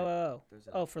Cyber Thursday night. oh,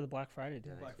 Thursday oh, night. for the Black Friday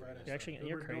deal. Yeah. Black Friday. You're actually- so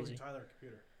you're we're going crazy. to Tyler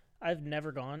computer. I've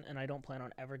never gone and I don't plan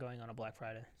on ever going on a Black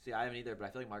Friday. See, I haven't either, but I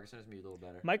feel like Micro Center's gonna be a little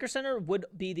better. Micro Center would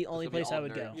be the only It'll be place I all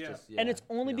would go. nerds, Yeah. just- And it's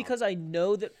only you know. because I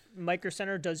know that Micro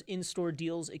Center does in-store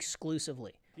deals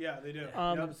exclusively. Yeah, they do.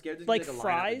 Um, I'm scared there's like gonna be, like, a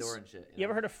line out the Fries. door and shit, You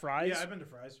ever heard of Fries? Yeah, I've been to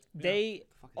Fry's. Yeah. They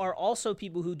Fuck is are that? also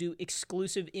people who do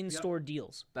exclusive in-store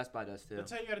deals. Best Buy does too.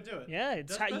 That's how you got to do it. Yeah, it's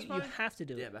Does how Best you Buy? have to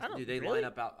do Yeah, it. Best I Buy. don't Dude, they really. line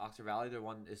up out Oxford Valley. Their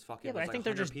one is fucking. Yeah, but there's I think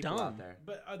like they're 100 just people out dumb. there.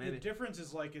 But the Maybe. difference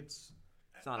is like it's.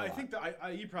 Not a I lot. think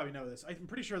that you probably know this. I'm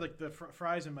pretty sure like the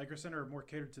Fry's and Micro Center are more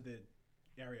catered to the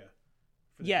area.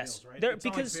 For the Yes, deals, right? they're- It's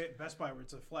not because- like Best Buy where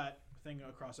it's a flat thing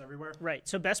across everywhere. Right.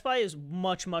 So Best Buy is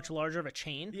much, much larger of a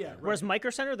chain. Yeah, right. Whereas Micro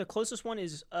Center, the closest one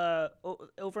is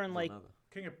over in like Villanova.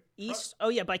 King of East. Oh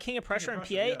yeah, by King of Prussia and PA,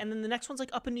 Prussia, yeah. and then the next one's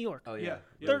like up in New York. Oh Yeah, yeah.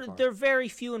 yeah. Really far. They're very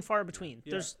few and far between.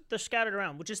 Yeah. They're scattered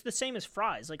around, which is the same as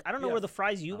Fries. Like I don't know Yeah. where the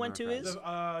Fries you I went don't to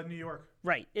know is. New York.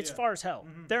 Right. It's Yeah. far as hell.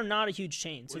 Mhm. They're not a huge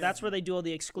chain, so Yeah. that's where they do all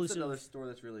the What's exclusive. another store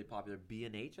that's really popular?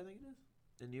 B&H, I think it is.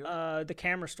 In New York. The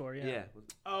camera store. Yeah. Yeah.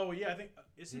 Oh yeah, I think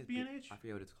is it B&H? I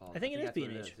forget what it's called. I think it is that's what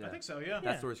B&H. yeah. I think so. Yeah.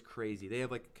 That store is crazy. They have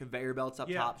like conveyor belts up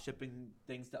Yeah. top, shipping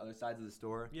things to other sides of the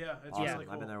store. Yeah, it's Awesome. really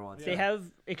cool. I've been there once. They Yeah.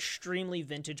 have extremely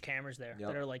vintage cameras there Yep.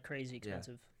 that are like crazy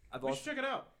expensive. I've We also, should check it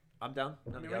out. I'm down.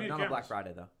 I'm mean, we down. need Not on Black cameras.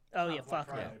 Friday though. Oh Not yeah, Black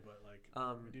fuck yeah. Friday, but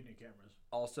like we do need cameras.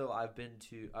 Also, I've been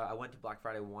to. I went to Black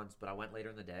Friday once, but I went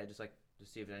later in the day, just to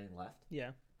see if there's anything left.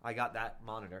 Yeah. I got that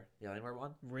monitor, the Alienware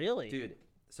one, Really? dude.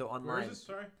 So Where online, is this?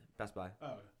 Sorry. Best Buy.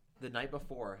 Oh. The night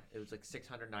before, it was like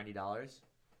 $690.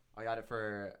 I got it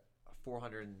for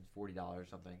 $440 or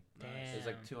something. It was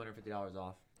like $250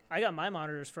 off. I got my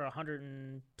monitors for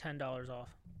 $110 off.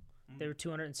 They were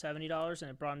 $270,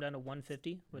 and it brought them down to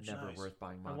 $150, which Never nice. worth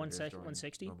buying Or monitors during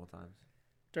 160? normal times.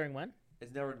 during when?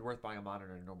 It's never worth buying a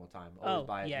monitor in a normal time. Oh, Always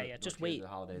buy it yeah, no- yeah. no Just cheers wait. at the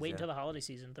holidays, Wait yeah. until the holiday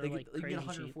season. They're They like get, you can crazy get a cheap.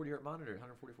 140 hertz monitor,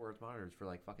 144 hertz monitors for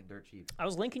like fucking dirt cheap. I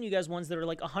was linking you guys ones that are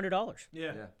like $100.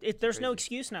 Yeah. Yeah. There's no Crazy.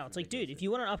 excuse now. It's like, dude, Ridiculous. if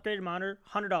you want an upgraded monitor,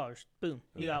 $100. Boom,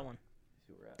 you Yeah. got one.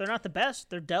 See where we're at. They're not the best.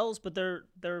 They're Dells, but they're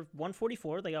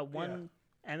 144. They got one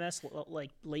MS like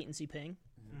latency ping.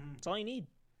 Mhm. That's all you need.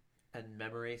 And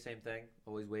memory, same thing.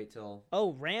 Always wait till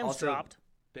Oh, Rams Also, dropped.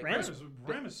 Bitcoin. Rams-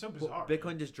 RAM is so bizarre.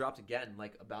 Bitcoin just dropped again,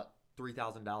 like about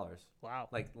 $3,000, Wow,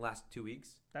 like the last 2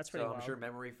 weeks. that's pretty So I'm wild. sure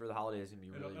memory for the holidays is gonna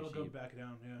be really It'll go cheap. back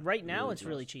down. Yeah. Right now, really it's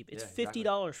really cheap. cheap. It's Yeah, exactly.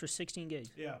 $50 for 16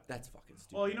 gigs. Yeah. That's fucking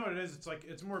stupid. Well, you know what it is? It's like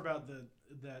it's more about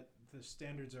that the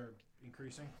standards are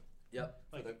increasing. Yep.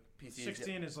 like, for the PCs,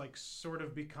 16 is like sort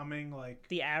of becoming like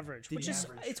The average, The which is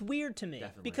average. it's weird to me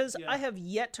Definitely. because Yeah. I have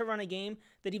yet to run a game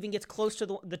that even gets close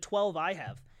to the 12 I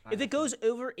have. I If it have goes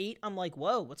over 8, I'm like,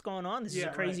 whoa, what's going on? This is yeah,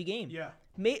 a crazy right. game. Yeah.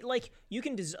 Like you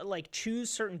can like choose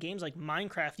certain games like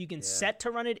Minecraft. You can Yeah. set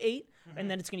to run at 8,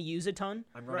 and then it's going to use a ton.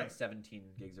 I'm running Right. 17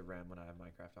 gigs of RAM when I have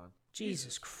Minecraft on.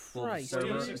 Jesus Well, the Christ, server,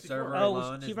 dude. Server- the 64. server Oh,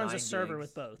 alone he is runs a 9 server gigs.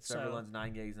 with both, Server so- runs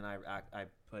 9 gigs, and I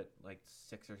put like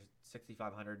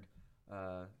 6,500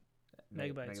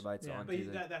 Megabytes. megabytes Yeah. onto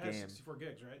But the that has game. 64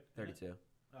 gigs, right? 32.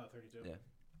 Oh, 32. Yeah.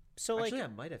 So like, Actually, I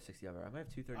might have 60 of it. I might have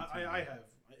 232. I have.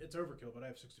 It's overkill, but I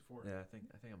have 64. Yeah, I think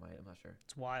I might. I'm not sure.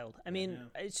 it's wild. I mean,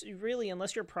 Yeah. it's really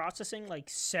unless you're processing like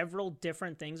several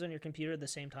different things on your computer at the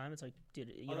same time. It's like, dude,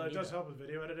 you Although don't it need does that. help with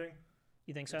video editing.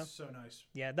 You think so? It's so nice.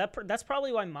 Yeah, that's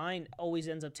probably why mine always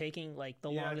ends up taking like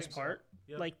the Yeah, I longest think so. part.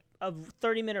 Yep. Like a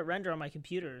 30-minute render on my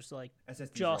computer is like SSDs are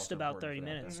just also about important 30 for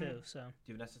that, minutes though. too. So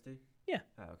Do you have an SSD? Yeah.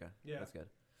 Oh, okay. Yeah. That's good.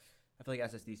 I feel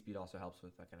like SSD speed also helps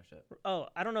with that kind of shit. Oh,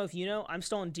 I don't know if you know, I'm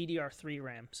still on DDR3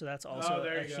 RAM, so that's also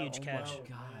there a you go. huge Oh, catch. wow.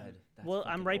 God. That's Well, I'm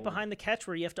fucking right old. behind the catch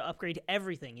where you have to upgrade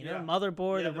everything. You know, Yeah.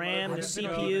 motherboard, Yeah, the RAM, the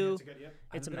motherboard, CPU. to get- yep.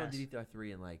 It's a I haven't mess. been on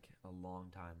DDR3 in like a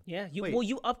long time. Yeah, you Wait,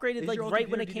 you upgraded Is like your old right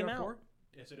when it computer came DDR4? out.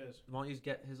 Yes, it is. Why don't you just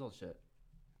get his old shit?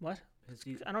 What? His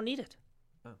D- I don't need it.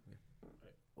 oh,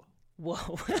 Whoa.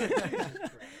 Christ.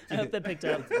 I hope that picked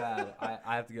up. It's bad.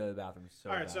 I have to go to the bathroom so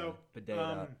All right, bad. so Bidet it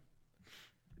up.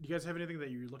 do you guys have anything that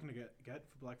you're looking to get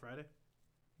for Black Friday?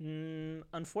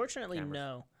 Unfortunately, Cameras.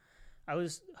 no. I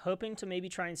was hoping to maybe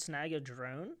try and snag a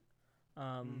drone,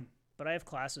 but I have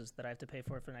classes that I have to pay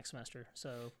for next semester.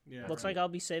 So Yeah, looks like I'll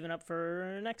be saving up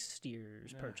for next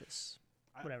year's Yeah. purchase.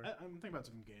 I- whatever. I'm thinking about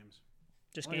some games.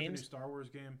 Just I wanna get the new games. Star Wars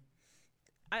game.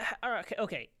 All right,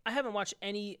 okay. I haven't watched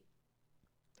any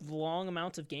long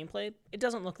amounts of gameplay. It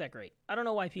doesn't look that great. I don't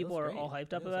know why people looks are great. all hyped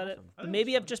It up looks about awesome. it. I But think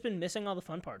maybe it's I've fun. just been missing all the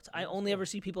fun parts. I looks only cool. ever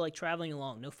see people like traveling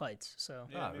along, no fights. So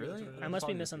Yeah, Oh, maybe really? that's what it I is. must be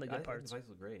Probably missing the I good think parts. The device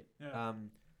look great. Yeah.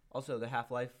 Also, the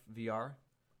Half-Life VR.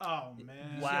 Oh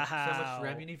man. Wow. So much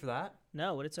RAM you need for that?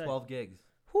 no, what did it say? 12 gigs.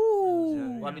 Whoo!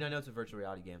 Yeah. Well, I mean, I know it's a virtual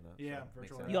reality game though. Yeah, so it makes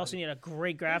virtual sense. You also need a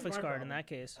great Here's graphics my card in problem. that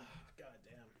case. God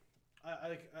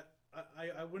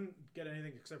damn. I wouldn't get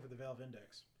anything except for the Valve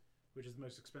Index, which is the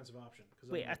most expensive option.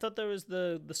 Wait, I thought there was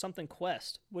the something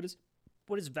Quest. What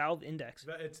is Valve Index?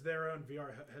 It's their own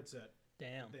VR headset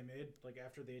Damn. they made, like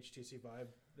after the HTC Vive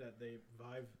that they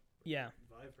Vive, Yeah.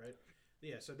 right?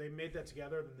 Yeah, so they made that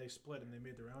together, then they split and they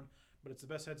made their own. But it's the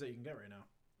best headset you can get right now.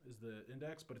 Is the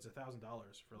Index, but it's $1,000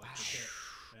 for like the kit.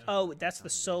 Yeah. Oh, that's the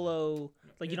solo.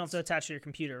 Like you don't have to attach to your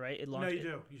computer, right? It no, launches. you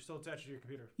do. You still attach it to your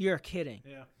computer. You're kidding.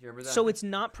 Yeah. You remember that? So it's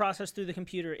not processed through the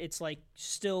computer. It's like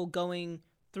still going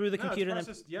through the No, computer. it's And then,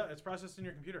 processed, yeah, it's processed in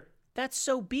your computer. that's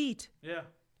so beat. Yeah.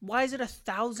 Why is it Because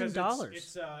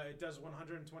 $1,000? it does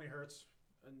 120 hertz,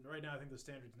 and right now I think the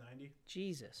standard's 90.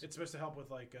 Jesus. It's supposed to help with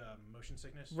like motion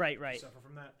sickness. Right, if you right. Suffer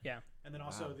from that. Yeah. And then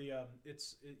also Wow.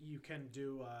 you can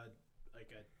do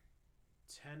like a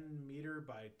 10 meter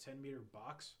by 10 meter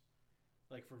box,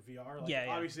 like for VR. Like, Yeah,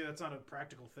 yeah. obviously that's not a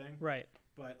practical thing, Right.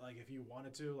 but like if you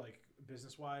wanted to, like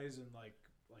business wise, and like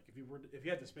if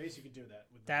you had the space, you could do that.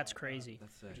 With That's the, crazy.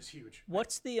 That's sick. which is huge.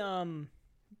 What's the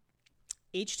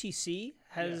HTC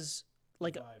has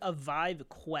like Vive. a Vive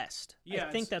Quest. Yeah,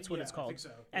 I think that's what it's I called. think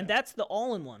so. And yeah. that's the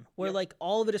all-in-one, where Yep. like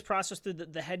all of it is processed through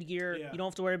the headgear. Yeah. You don't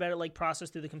have to worry about it like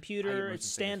processed through the I get computer. motion It's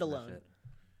sickness from that standalone. shit.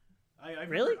 I've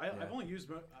Really? I've Yeah. only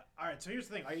used. All right, so here's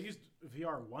the thing. I used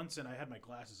VR once, and I had my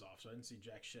glasses off, so I didn't see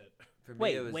jack shit. For me,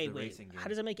 Wait, it was wait, the wait. racing game. How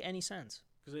does it make any sense?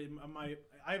 Because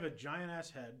I have a giant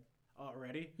ass head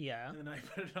already, Yeah. and then I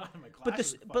put it on and my glasses. But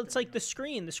this, are but it's fucking, like the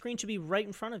screen. The screen should be right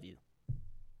in front of you.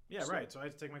 Yeah, right. So I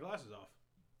had to take my glasses off.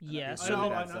 Yeah. I So know,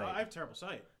 bad I sight. have terrible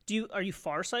sight. are you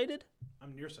farsighted?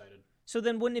 I'm nearsighted. So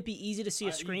then wouldn't it be easy to see a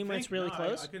You'd screen when it's think really not.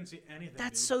 close? I couldn't see anything.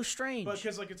 That's dude. so strange. But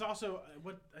because like it's also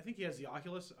what I think he has the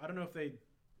Oculus. I don't know if they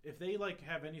like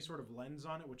have any sort of lens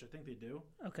on it, which I think they do.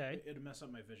 Okay, It'd mess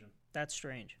up my vision. that's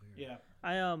strange. Yeah.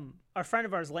 Our friend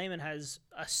of ours, Layman, has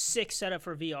a sick setup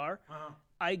for VR.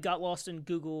 I got lost in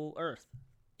Google Earth.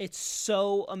 It's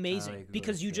so amazing yeah, Google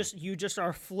because Earth, you just are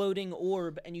a floating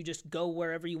orb and you just go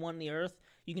wherever you want in the Earth.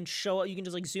 You can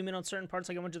just like zoom in on certain parts.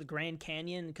 Like I went to the Grand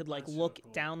Canyon and could like That's so look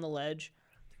cool. down the ledge. It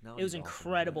was Technology's awesome,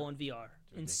 incredible yeah. in VR. ridiculous.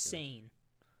 Insane.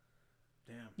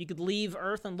 Damn. You could leave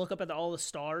Earth and look up at all the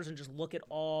stars and just look at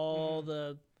all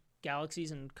the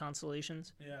galaxies and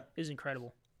constellations. Yeah. It was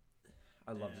incredible.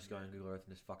 I love Yeah, just going on Google Earth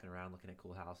and just fucking around, looking at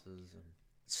cool houses. And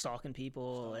Stalking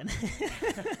people and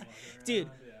Walking dude,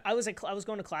 around, yeah. I was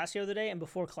going to class the other day, and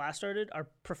before class started, our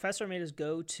professor made us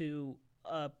go to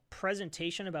a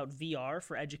presentation about VR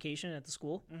for education at the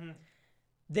school. Mhm.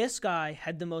 This guy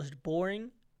had the most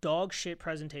boring dog shit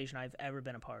presentation I've ever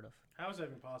been a part of. How is that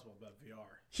even possible about VR?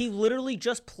 He literally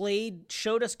just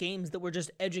showed us games that were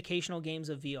just educational games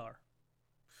of VR.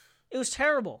 It was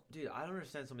terrible. dude, I don't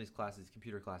understand some of these classes.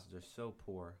 Computer classes are so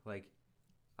poor. Like,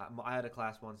 I had a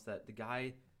class once that the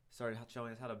guy started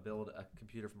showing us how to build a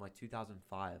computer from like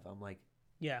 2005. I'm like,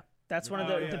 Yeah, that's one of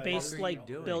Oh, the, yeah, the what base are you like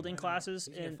doing? building I know. classes.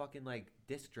 he's got a And fucking like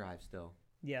disk drive still.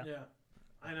 yeah. Yeah.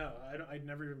 I know. I'd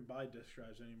never even buy disk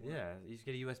drives anymore. Yeah, you just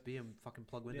get a USB and fucking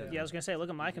plug Windows. Yeah, I was in. gonna say, look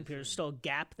at my It's computer. There's insane. still a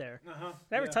gap there. Uh-huh.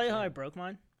 Did I ever tell you how I broke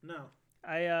mine? No.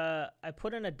 I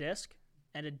put in a disc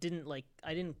and it didn't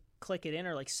I didn't click it in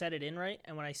or like set it in right,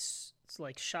 and when I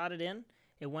like shot it in,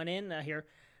 it went in. And I hear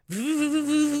and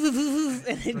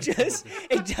it just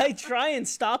I try and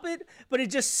stop it, but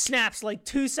it just snaps like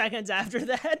 2 seconds after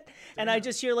that, and I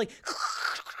just hear like.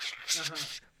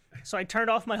 So I turned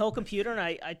off my whole computer and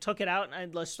I took it out and I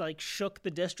just like shook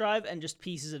the disk drive and just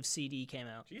pieces of CD came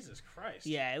out. Jesus Christ.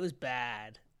 Yeah, it was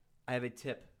bad. I have a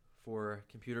tip for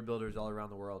computer builders all around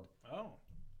the world. Oh.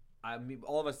 I mean,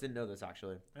 all of us didn't know this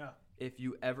actually. Yeah. If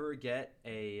you ever get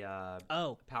a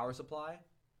power supply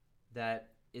that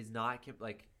is not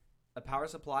like a power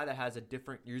supply that has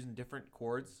you're using different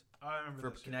cords I remember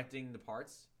for this, connecting the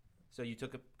parts. So you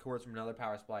took a cords from another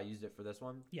power supply, used it for this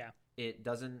one. Yeah. It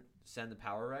doesn't send the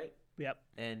power right. Yep.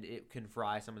 And it can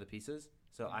fry some of the pieces.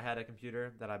 So I had a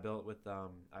computer that I built with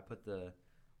I put the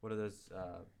what are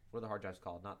the hard drives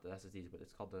called? Not the SSDs, but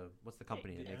it's called what's the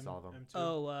company that makes all of them? M2?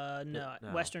 Oh,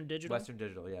 no. Western Digital? Western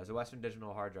Digital, yeah. It's a Western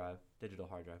digital hard drive.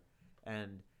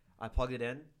 And I plugged it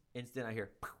in, instant I hear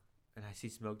and I see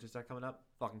smoke just start coming up,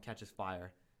 fucking catches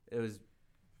fire. It was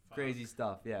crazy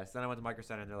stuff, yeah. So then I went to Micro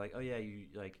Center and they're like, oh yeah, you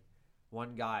like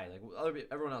one guy, like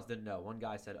everyone else didn't know. One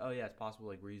guy said, oh yeah, it's possible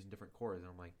like we're using different cores. And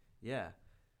I'm like, yeah,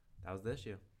 that was the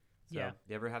issue. So Yeah.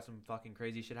 you ever have some fucking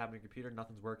crazy shit happen to your computer,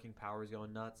 nothing's working, power's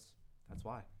going nuts? That's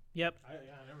why. Yep. I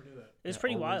never knew that. It's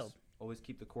pretty wild. Always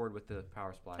keep the cord with the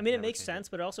power supply. I mean, it Never makes change sense,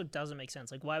 but it also doesn't make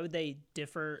sense. Like, why would they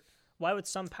differ? Why would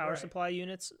some power Right. supply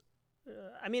units?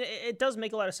 I mean, it does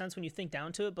make a lot of sense when you think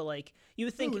down to it, but like, you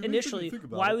would think it makes sense when you initially, think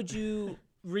about why it. would you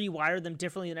rewire them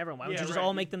differently than everyone? Why would Yeah, you just right.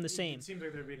 all make them the It same? seems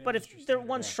like there'd be an But if industry they're standard.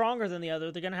 one's stronger than the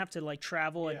other, they're gonna have to like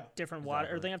travel Yeah, at different watt, or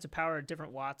exactly. they're gonna have to power at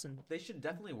different watts and They should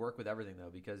definitely work with everything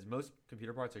though, because most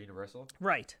computer parts are universal,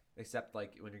 right. except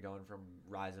like when you're going from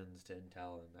Ryzen's to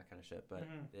Intel and that kind of shit. But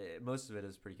most of it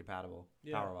is pretty compatible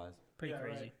Yeah. power wise. Pretty Yeah,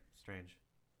 crazy. right. Strange.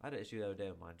 I had an issue the other day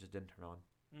with mine, just didn't turn on.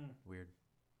 Weird.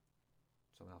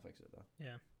 Somehow fix it though.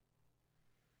 Yeah.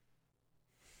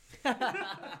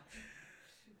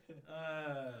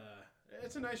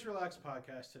 It's a nice, relaxed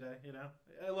podcast today. You know,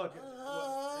 look.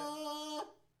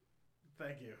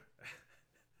 Thank you.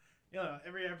 You know,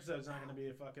 every episode's not going to be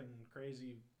a fucking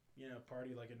crazy,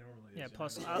 party like it normally is. Yeah. you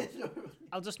Plus, know?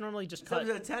 I'll just normally just It's cut.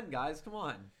 episode 10, guys. Come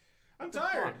on. I'm the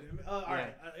tired. fuck? All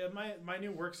right, my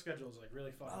new work schedule is like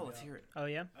really fucking. Oh, let's hear it. Oh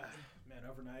yeah. Man,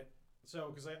 overnight. So,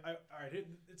 because all right,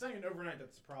 it's not even overnight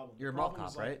that's the problem. You're a The mall problem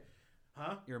is, cop, like- right?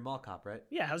 Huh? You're a mall cop, right?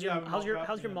 Yeah. How's Yeah, your I'm a how's your mall cop,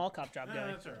 how's your yeah. mall cop job going?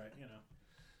 That's all right.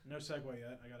 No segue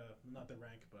yet. I gotta not the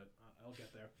rank, but I'll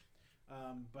get there.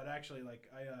 But actually, like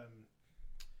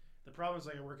the problem is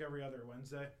like I work every other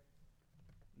Wednesday,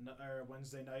 or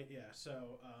Wednesday night. Yeah.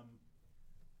 So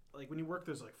like when you work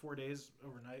those like 4 days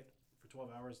overnight for 12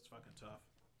 hours, it's fucking tough.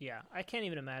 Yeah. I can't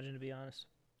even imagine, to be honest.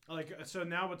 Like so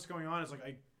now what's going on is like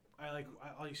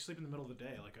I sleep in the middle of the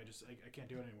day. Like I can't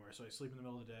do it anymore. So I sleep in the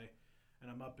middle of the day,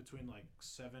 and I'm up between like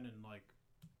 7 and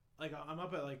like I'm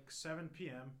up at like 7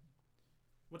 p.m.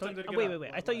 What time did it get wait, up? wait, wait.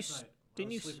 I Last thought you night? didn't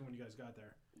I you was sleeping when you guys got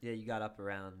there. Yeah, you got up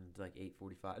around like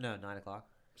 8:45. No, 9 o'clock.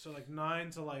 So like 9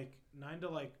 to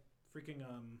freaking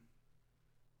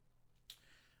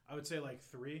I would say like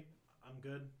 3. I'm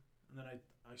good, and then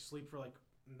I sleep for like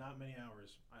not many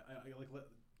hours. I like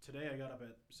today I got up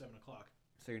at 7 o'clock.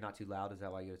 So you're not too loud? Is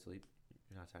that why you go to sleep?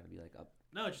 You're not trying to be like up?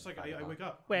 No, it's just like I wake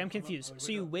up. Wait, I'm confused.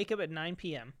 So you wake up at 9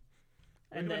 p.m.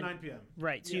 wake up at 9 p.m.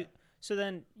 Right. So Yeah. so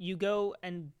then you go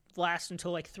and last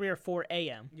until like 3 or 4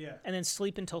 a.m. Yeah. and then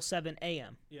sleep until 7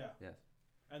 a.m. Yeah. Yes.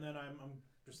 And then I'm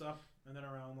just up, and then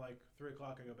around like 3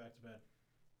 o'clock I go back to bed.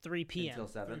 3 p.m. Until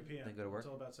 7. 3 p.m. Then go to work.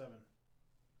 Until about 7.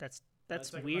 That's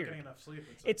It's like I'm not weird. getting enough sleep.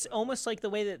 It's almost like the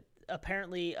way that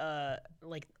apparently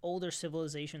like older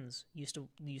civilizations used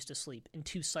to sleep in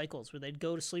 2 cycles, where they'd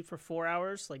go to sleep for 4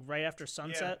 hours like right after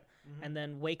sunset, and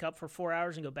then wake up for 4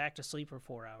 hours and go back to sleep for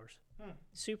 4 hours.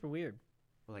 Super weird.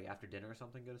 Well, like after dinner or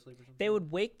something, go to sleep or something? They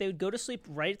would go to sleep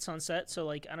right at sunset, so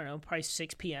like I don't know, probably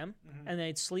 6 p.m. And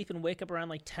they'd sleep and wake up around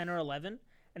like 10 or 11,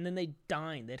 and then they'd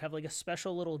dine. They'd have like a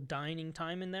special little dining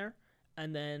time in there,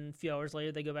 and then a few hours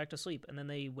later they go back to sleep, and then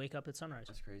they wake up at sunrise.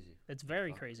 That's crazy. It's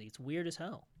very crazy. It's weird as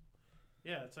hell.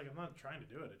 Yeah, it's like I'm not trying to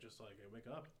do it. It's just like I wake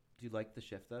up. Do you like the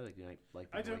shift though? Like, do you like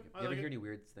I do. You I ever like hear it. any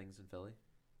weird things in Philly?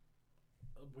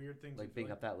 Weird things. Like in being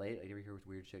Philly. up that late? Like, you ever hear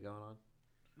weird shit going on?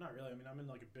 Not really. I mean, I'm in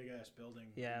like a big ass building.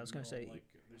 Yeah, in I was the gonna middle of, say- like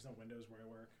there's no windows where I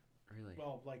work. Really?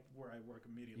 Well, like where I work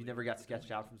immediately. You never got The sketched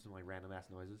building. out from some like random ass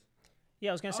noises?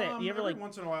 Yeah, I was gonna say, you ever every like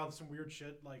once in a while some weird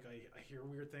shit like I hear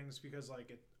weird things because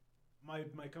like my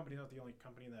company's not the only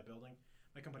company in that building.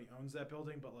 My company owns that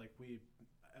building, but like we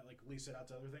like lease it out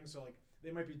to other things. So like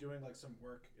they might be doing like some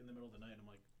work in the middle of the night. And I'm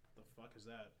like, the fuck is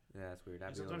that? Yeah, that's weird. And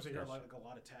I'd be a sometimes I little hear sketched. like a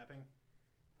lot of tapping.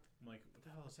 I'm like, what the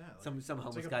hell is that? Like, Some it's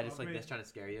homeless like guy above just like me. this trying to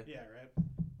scare you. Yeah, right.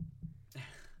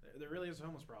 There really is a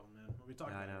homeless problem, man. We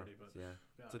talked Yeah, I about it know. already, but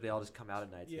Yeah. So they all just come out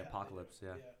at night. It's yeah, the apocalypse. Yeah.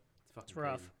 yeah, It's fucking It's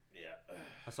rough. crazy. yeah.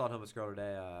 I saw a homeless girl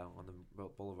today on the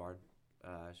boulevard.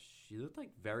 She looked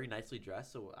like very nicely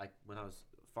dressed. So when I was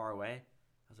far away,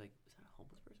 I was like, "Is that a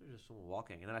homeless person or just someone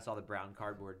walking?" And then I saw the brown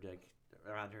cardboard like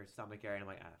around her stomach area, and I'm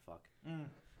like, "Ah, fuck."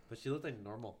 But she looked like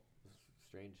normal. It was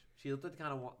strange. She looked like the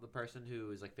kind of the person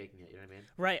who is like faking it. You know what I mean?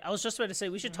 Right. I was just about to say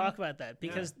we should talk about that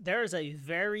because there is a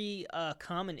very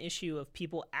common issue of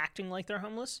people acting like they're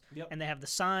homeless, and they have the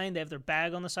sign, they have their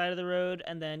bag on the side of the road,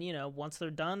 and then once they're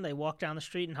done, they walk down the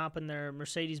street and hop in their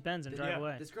Mercedes Benz and drive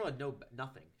away. This girl had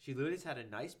nothing. She literally just had a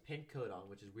nice pink coat on,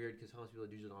 which is weird because homeless people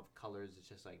usually don't have colors. It's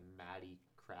just like matty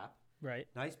crap. Right.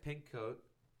 Nice pink coat,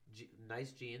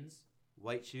 nice jeans,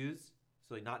 white shoes,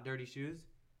 so like not dirty shoes,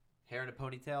 hair in a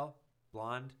ponytail,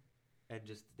 blonde. And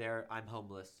just there, I'm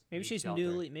homeless. Maybe she's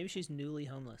newly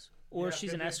homeless, or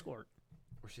she's an escort.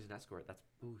 Or she's an escort. That's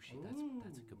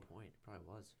a good point. Probably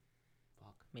was.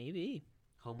 Fuck. Maybe.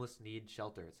 Homeless need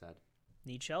shelter. It said.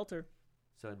 Need shelter.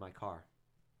 So in my car.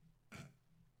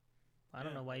 I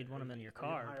don't know why you'd want them in your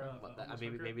car.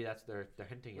 Maybe that's they're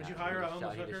hinting at. Would you hire a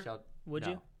homeless hooker? Would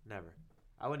you? Never.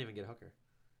 I wouldn't even get a hooker.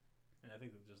 And I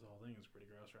think that just the whole thing is pretty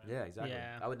gross, right? Yeah, exactly.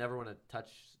 Yeah. I would never want to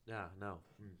touch. Yeah, no.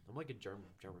 I'm like a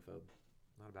germaphobe.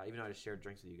 Not about. Even though I just shared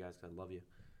drinks with you guys because I love you.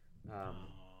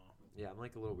 Yeah, I'm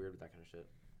like a little weird with that kind of shit.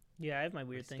 Yeah, I have my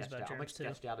weird things about germs I'm like too.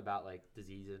 sketched out about like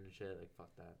diseases and shit. Like fuck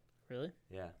that. Really?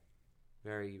 Yeah.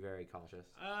 Very, very cautious.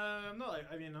 I'm not like.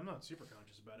 I mean, I'm not super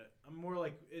conscious about it. I'm more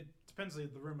like it depends the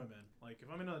room I'm in. Like if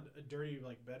I'm in a dirty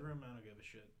like bedroom, I don't give a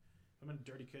shit. If I'm in a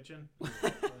dirty kitchen, no.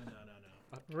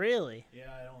 Really? Yeah,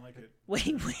 I don't like it.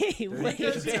 Wait.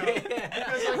 Because,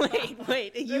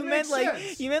 Wait. You meant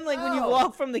like when you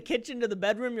walk from the kitchen to the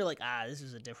bedroom, you're like, this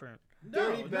is a different.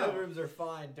 Dirty bedrooms are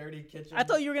fine. Dirty kitchen. I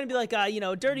thought you were gonna be like,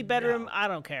 dirty bedroom. I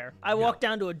don't care. I walk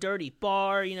down to a dirty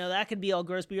bar. That could be all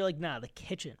gross. But you're like, nah, the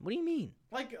kitchen. What do you mean?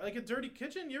 Like a dirty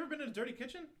kitchen? You ever been in a dirty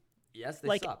kitchen? Yes,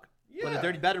 they suck. Yeah. But a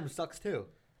dirty bedroom sucks too.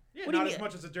 Yeah, not as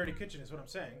much as a dirty kitchen is what I'm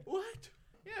saying. What?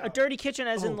 Yeah. A dirty kitchen,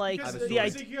 as in like because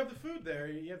you have the food there.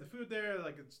 You have the food there,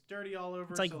 like it's dirty all over.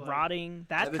 It's like rotting.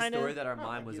 That kind of. I have a story that our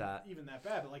mom was at. Even that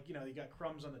bad, but like you got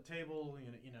crumbs on the table.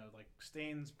 Like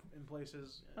stains in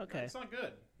places. Okay. It's not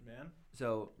good, man.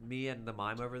 So me and the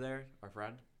mime over there, our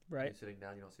friend, right? He's sitting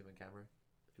down. You don't see him on camera.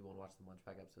 If you want to watch the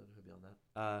Lunchpack episode, he'll be on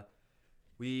that.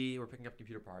 We were picking up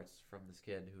computer parts from this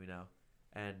kid who we know,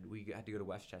 and we had to go to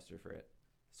Westchester for it.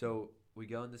 So we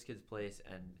go in this kid's place,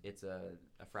 and it's a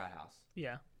frat house.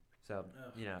 Yeah. So,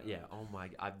 oh my,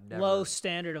 I've never... Low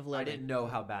standard of living. I didn't know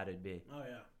how bad it'd be. Oh,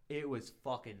 yeah. It was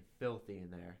fucking filthy in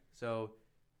there. So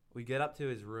we get up to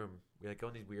his room. We go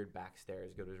in these weird back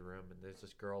stairs, go to his room, and there's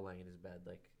this girl laying in his bed,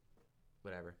 like,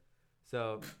 whatever.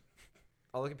 So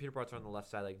all the computer parts are on the left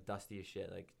side, like, dusty as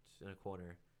shit, like, just in a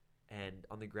corner. And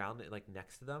on the ground, like,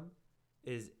 next to them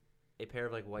is a pair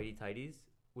of, like, whitey tighties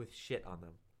with shit on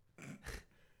them.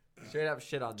 Straight up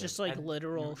shit on them. Just, like,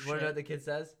 literal shit. You want to know what the kid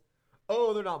says?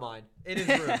 Oh, they're not mine. In his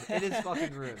room. In his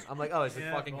fucking room. I'm like, oh, it's the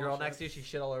fucking girl next to you. She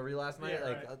shit all over you last night? Yeah,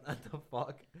 like, what the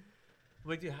fuck? I'm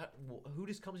like, dude, who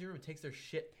just comes in your room and takes their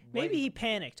shit? Maybe he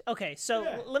panicked. Okay,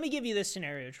 so let me give you this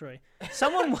scenario, Troy.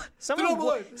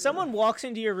 Someone walks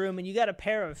into your room and you got a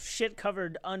pair of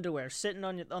shit-covered underwear sitting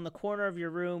on the corner of your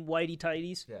room, whitey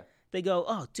tighties. Yeah. They go,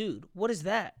 oh, dude, what is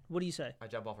that? What do you say? I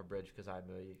jump off a bridge because I'm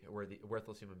a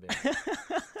worthless human being.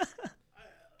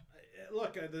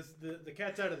 Look, the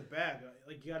cat's out of the bag.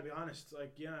 Like, you gotta be honest.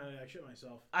 Like, I shit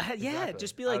myself.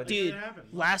 Just be like, dude,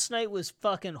 last night was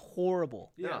fucking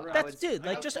horrible. Yeah, no, right. That's, dude,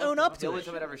 like, just own up The to only it.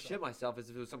 time I'd ever shit myself is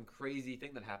if it was some crazy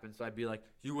thing that happened. So I'd be like,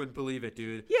 you wouldn't believe it,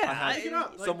 dude. Yeah.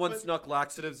 Someone snuck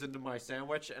laxatives into my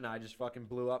sandwich, and I just fucking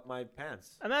blew up my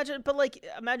pants. Imagine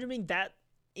being that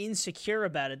insecure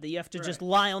about it that you have to just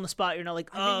lie on the spot. You're not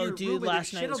like, oh, dude,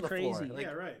 last night was crazy. Like,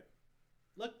 yeah, right.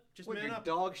 Look, just what, man your up.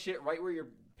 dog shit right where your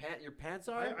pants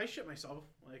are? I shit myself.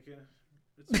 Like,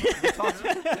 it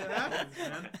happens,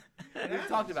 man. We've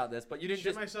talked about this, but you didn't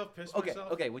shit just myself, piss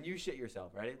myself. Okay, when you shit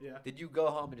yourself, right? Yeah. Did you go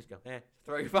home and just go,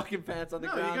 throw your fucking pants on the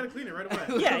ground? No, you gotta clean it right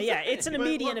away. Yeah, it's an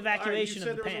immediate evacuation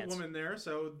of the pants. You said there pants. was a woman there,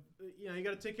 so you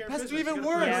gotta take care of That's business. even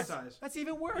worse. That's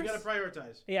even worse. You gotta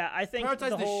prioritize. Yeah, I think prioritize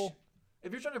the whole.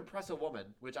 If you're trying to impress a woman,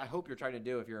 which I hope you're trying to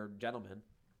do if you're a gentleman,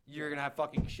 you're gonna have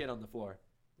fucking shit on the floor.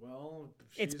 Well,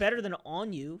 it's better than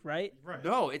on you, right? Right.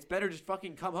 No, it's better just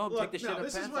fucking come home, take the shit out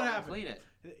of pants off and clean it.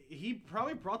 He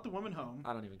probably brought the woman home.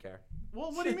 I don't even care.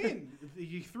 Well, what do you mean?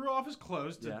 He threw off his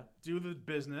clothes to do the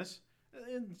business,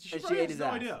 and she ate his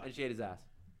ass. idea. And she ate his ass.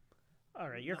 All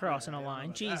right, you're crossing a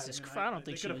line. Jesus Christ, I don't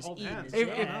think she was eating his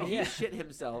If he shit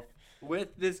himself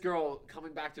with this girl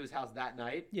coming back to his house that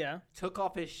night, took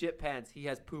off his shit pants, he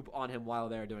has poop on him while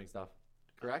they're doing stuff.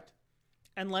 Correct?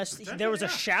 Unless there was a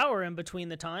shower in between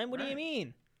the time. What do you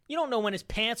mean? You don't know when his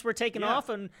pants were taken off,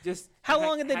 and just how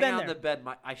long had they been on there? The bed.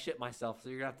 I shit myself, so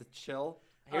you're gonna have to chill.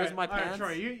 Here's my All right, pants.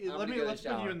 Troy, I'm gonna go to let's the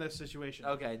put you shower. in this situation.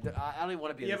 Okay, I don't even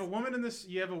want to be. You in have a this. woman in this.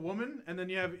 You have a woman, and then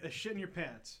you have a shit in your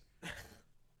pants.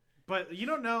 But you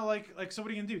don't know, like, so what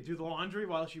are you gonna do? Do the laundry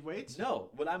while she waits? No,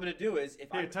 what I'm gonna do is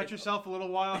Here, touch yourself a little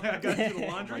while. I gotta do the Oh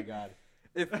laundry. my god!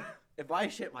 If I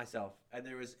shit myself and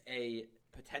there was a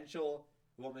potential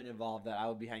woman involved that I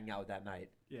would be hanging out with that night,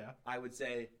 Yeah. I would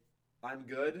say, I'm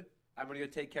good. I'm gonna go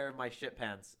take care of my shit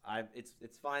pants.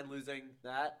 It's fine losing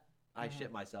that. I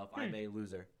shit myself. I'm a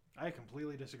loser. I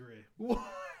completely disagree. What?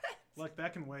 Look,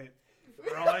 that can wait.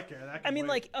 For all I care, that can I mean, wait.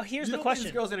 like, oh, here's You the don't think question: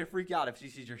 this girl's gonna freak out if she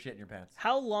sees your shit in your pants.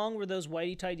 how long were those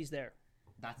whitey tighties there?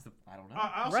 That's the I don't know.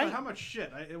 Also, Right. how much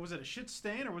shit? Was it a shit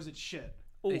stain or was it shit?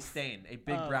 A Oof. stain, a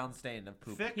big brown stain of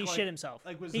poop. Thick? He like, shit himself.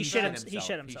 Like was He it shit bad? him- he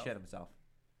shit himself. He shit himself.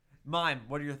 Mime,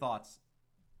 what are your thoughts?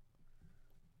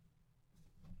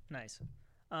 Nice.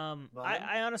 Mine?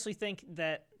 I honestly think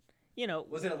that, you know,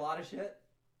 Was it a lot of shit?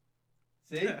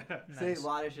 See, say a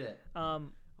lot of shit. Oh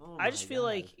I just my feel God.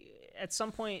 like at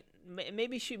some point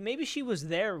maybe she was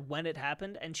there when it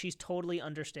happened and she's totally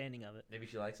understanding of it. Maybe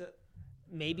she likes it.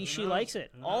 Maybe Who she knows? likes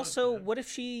it. Who knows, Also, man? what if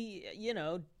she, you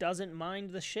know, doesn't mind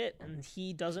the shit and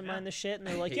he doesn't Yeah. mind the shit and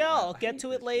they're I like, hate yeah, that. I'll I get hate to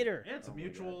this it shit. later. Yeah, it's a Oh my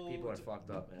mutual. God. People are fucked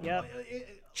up, man. Yep.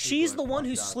 It- She's are the one fucked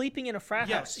who's up. sleeping in a frat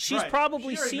Yes, house. She's right.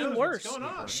 probably She already seen knows worse. what's going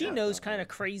on. She Yeah. knows kind of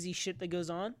crazy shit that goes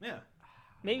on. Yeah.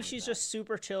 Maybe like she's that. just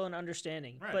super chill and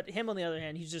understanding. Right. But him, on the other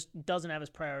hand, he just doesn't have his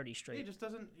priorities He straight. just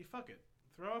doesn't. You fuck it.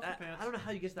 Throw off your pants. I don't know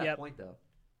how you get to that Yep. point though.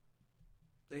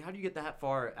 Like, how do you get that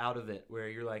far out of it where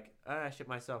you're like, I shit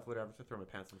myself, whatever, so throw my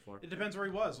pants on the floor? It depends where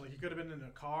he was. Like he could have been in a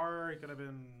car. He could have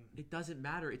been. It doesn't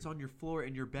matter. It's on your floor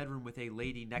in your bedroom with a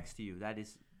lady next to you. That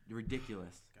is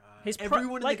ridiculous. God. His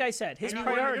Everyone in like the- I said, his Hang on,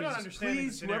 we're not priorities. understanding the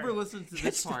Please, whoever scenario. listens to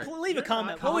this part, Leave a You're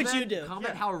comment. not- What would you do?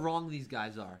 Comment Yeah. how wrong these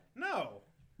guys are. No.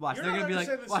 Watch, You're they're not gonna be like,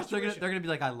 understanding the watch, situation. they're gonna be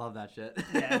like, I love that shit.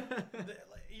 Yeah.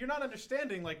 You're not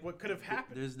understanding like what could have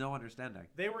happened. There's no understanding.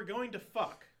 They were going to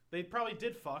fuck. They probably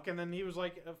did fuck, and then he was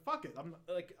like, "Fuck it. I'm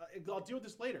like, I'll deal with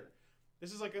this later."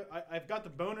 This is like, I've got the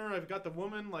boner. I've got the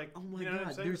woman. Like, Oh my you know what I'm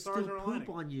god, saying? there's The stars still are poop aligning.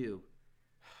 on you.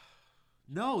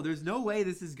 No, there's no way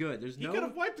this is good. There's He could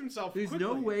have wiped himself. there's quickly.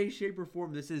 no way, shape, or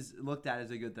form this is looked at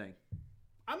as a good thing,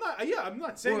 I'm not. Yeah, I'm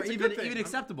not saying or it's a even good thing. even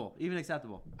acceptable. Even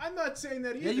acceptable. I'm not saying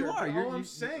that either. Yeah, you are. but You're- all I'm you-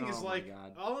 saying is oh my like,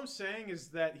 God. all I'm saying is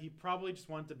that he probably just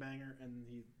wanted to bang her, and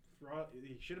he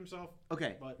shit himself.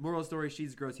 Okay. But- Moral of the story: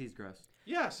 she's gross, he's gross.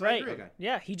 Yes, I Right. agree. Okay.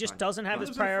 Yeah, he just Fine. doesn't have He his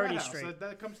lives in a frat priorities house. straight.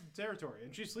 That comes to the territory,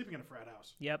 and she's sleeping in a frat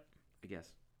house. Yep. I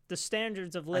guess. The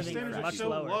standards of living Standards are are much so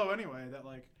lower. low anyway that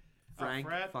like Frank,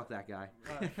 frat. fuck that guy.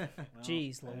 well,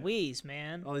 Jeez, yeah. Louise,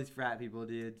 man. All these frat people,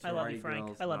 dude. I love you, sorority Frank.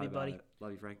 girls, I love not you, about buddy. it.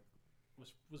 Love you, Frank.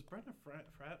 Was Brent a frat?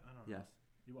 I don't know. Yes.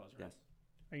 He was, right? Yes.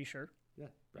 Are you sure? Yeah. Yeah,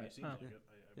 he Right. seems Oh. like it.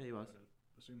 Yeah, he was. I would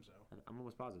assume so. I'm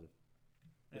almost positive.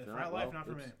 Yeah, If frat not, life, well, not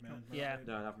for me, oops. man. Yeah.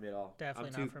 No, not for me at all. Definitely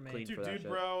I'm not too for me. clean Too for that dude, shit.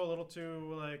 bro. A little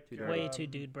too like. Too Way um, too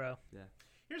dude, bro.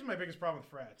 Here's my biggest problem with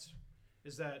frats,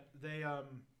 is that they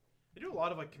do a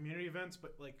lot of like community events,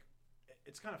 but like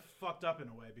it's kind of fucked up in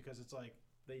a way because it's like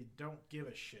they don't give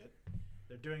a shit.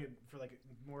 They're doing it for like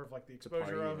more of like the exposure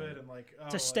party, of yeah. it and like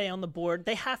To stay on the board,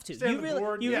 they have to. Stay on You the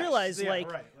board, you yes. realize Yeah,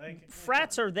 like right.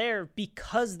 frats are there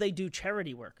because they do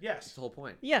charity work. yes. That's the whole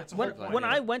point. Yeah, That's the when, whole point, when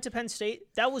yeah. I went to Penn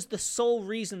State, that was the sole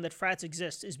reason that frats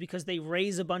exist is because they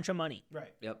raise a bunch of money.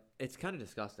 Right. Yep. It's kind of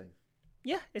disgusting.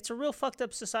 Yeah, it's a real fucked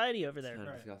up society over It's there. kind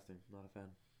of Right. disgusting. Not a fan.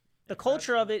 The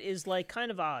culture of it is like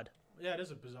kind of odd. Yeah, it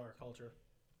is a bizarre culture.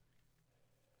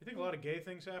 You think a lot of gay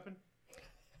things happen?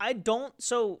 I don't.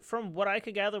 So from what I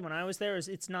could gather when I was there, is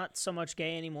it's not so much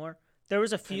gay anymore. There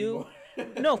was a few.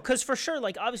 No, because for sure,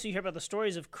 like obviously you hear about the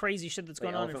stories of crazy shit that's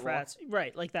Like going on in elephant frats,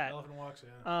 right? Like that. Elephant walks,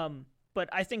 yeah. But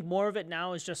I think more of it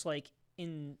now is just like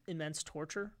in immense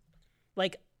torture.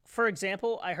 Like for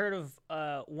example, I heard of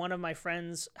one of my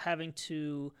friends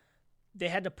they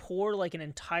had to pour like an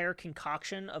entire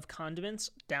concoction of condiments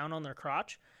down on their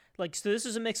crotch. Like so, this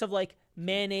is a mix of like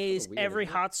mayonnaise, weird, every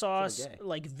isn't it? hot sauce, Sorta gay.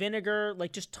 like vinegar,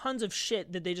 like just tons of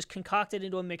shit that they just concocted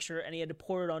into a mixture, and he had to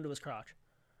pour it onto his crotch.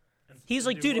 And- He's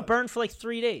and like, do dude, what? it burned for like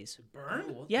 3 days.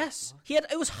 Burned? Yes,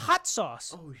 it was hot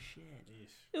sauce. Oh shit.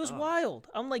 It was Oh. wild.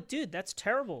 I'm like, dude, that's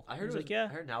terrible. I He heard. was It was, like, yeah. I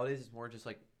heard nowadays it's more just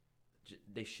like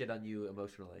they shit on you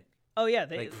emotionally. Oh yeah,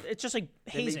 like, it's just like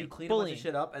They make hazing, you clean a bullying. bunch of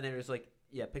shit up, and they're just like,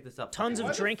 yeah, pick this up. Tons fucking of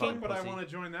Why the drinking. fuck would I pussy. want to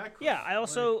join that? Crew? Yeah, I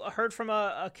also heard from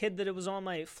a kid that it was on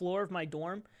my floor of my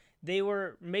dorm. They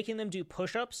were making them do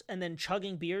push-ups and then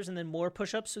chugging beers and then more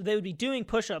push-ups. So they would be doing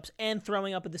push-ups and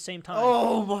throwing up at the same time.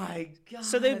 Oh my god.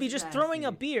 So they'd be that's just throwing a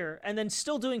nasty. beer and then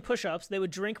still doing push-ups. They would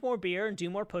drink more beer and do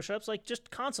more push-ups, like just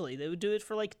constantly. They would do it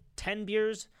for like 10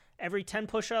 beers every 10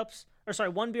 push-ups. Or sorry,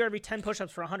 1 beer every 10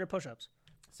 push-ups for 100 push-ups.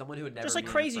 Someone who would never Just, like, be in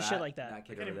a crazy frat, shit like that.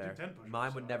 kid I can't over even there. do 10 push-ups,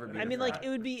 Mine would so never I be. I in a mean, frat. like, it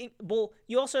would be. Well,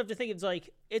 you also have to think it's like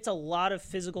it's a lot of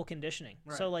physical conditioning.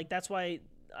 So, Right. like, that's why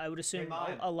I would assume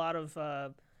mine. a lot of.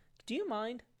 Do you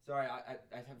mind? Sorry, I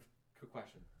have a quick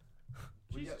question.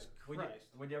 Jesus Christ.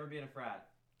 Would you ever be in a frat?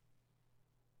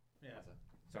 Yeah.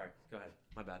 Sorry, go ahead.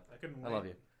 My bad. I couldn't I wait. love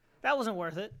you. That wasn't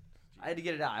worth it. I had to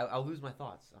get it out. I'll lose my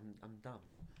thoughts. I'm dumb.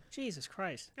 Jesus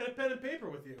Christ. Got a pen and paper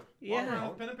with you. Yeah. Walk around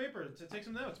with pen and paper to take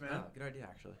some notes, man. Oh, good idea,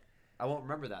 actually. I won't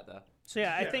remember that though. So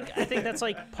yeah, I think that's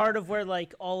like part of where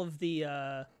like all of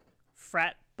the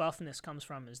frat buffness comes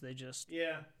from is they just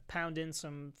Yeah, pound in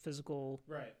some physical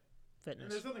right. And fitness.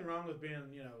 there's nothing wrong with being,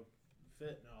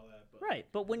 fit and all that. But Right,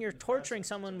 but when you're in the frat torturing sense,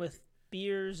 someone it's with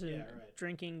beers and Yeah, right.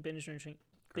 drinking, binge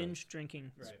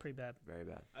drinking, it's Right. pretty bad. Very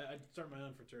bad. I'd start my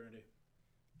own fraternity.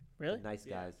 Really? Nice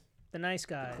Yeah. guys. The nice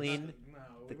guys. clean- No, the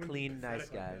we wouldn't be clean, nice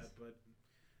pathetic like guys. that, but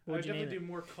What would I'd you name definitely it? do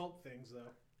more cult things though.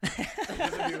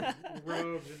 Definitely do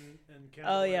robes and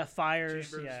candlelight Oh yeah, fires.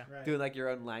 chambers, Yeah. Right. Doing like your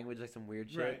own language, like some weird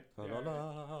shit. Right. La, Yeah, la,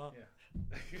 right. la.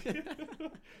 Yeah.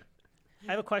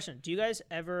 I have a question. Do you guys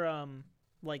ever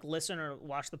like listen or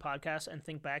watch the podcast and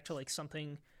think back to like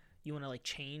something you want to like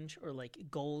change or like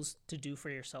goals to do for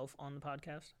yourself on the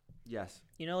podcast? Yes.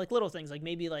 You know, like little things, like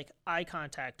maybe like eye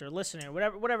contact or listening or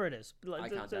whatever it is. Like, Eye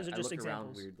contact. those are I just look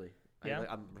examples. around weirdly. Yeah?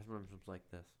 I'm just like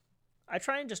this. I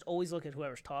try and just always look at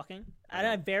whoever's talking, and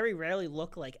I very rarely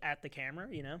look like at the camera.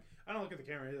 You know, I don't look at the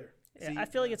camera either. Yeah, See, I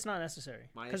feel like it's not necessary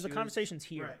my because the issue is- conversation's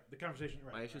here. Right. The conversation.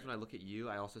 Right. My issue is when I look at you,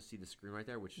 I also see the screen right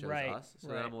there, which shows Right, us. So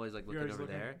right. then I'm always like You're looking always over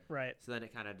looking. there. Right. So then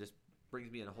it kind of just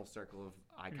brings me in a whole circle of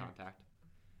eye Mm. contact.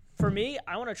 For me,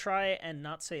 I want to try and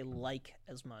not say like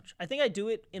as much. I think I do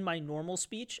it in my normal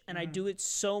speech, and I do it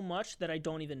so much that I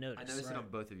don't even notice. I notice it Right. on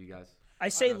both of you guys. I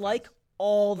say no like offense.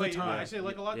 all the Wait, time. I say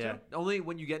like a lot yeah. too. Only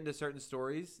when you get into certain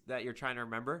stories that you're trying to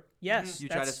remember. Yes, You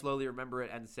try to that's- slowly remember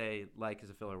it and say like is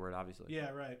a filler word, obviously. Yeah.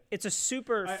 Right. It's a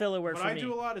super filler word what for I me.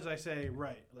 do a lot is I say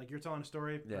right, like you're telling a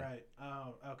story. Yeah. Right.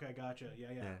 Oh, okay, gotcha. Yeah,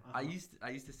 yeah. Yeah. Uh-huh. I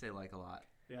used to say like a lot.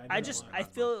 Yeah, I do just that a lot. I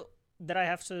feel that I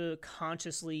have to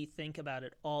consciously think about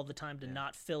it all the time to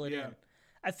not fill it Yeah. in.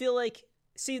 I feel like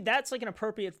that's like an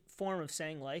appropriate form of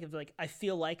saying like of like I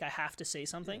feel like I have to say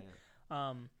something. Yeah,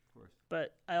 Um, of course.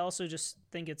 but I also just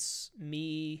think it's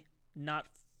me not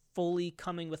fully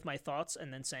coming with my thoughts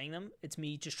and then saying them. It's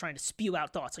me just trying to spew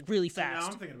out thoughts like really See, now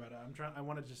fast. I'm thinking about it. I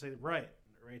wanted to say right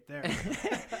there.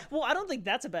 Well, I don't think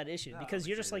that's a bad issue No, because I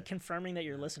you're would just say like that. confirming that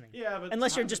you're listening. Yeah, but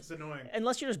Unless you're sometimes just- it's annoying.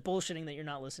 Unless you're just bullshitting that you're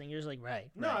not listening, you're just like right.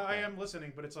 No, right, I right. am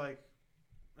listening, but it's like,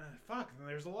 fuck.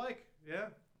 There's a like. Yeah.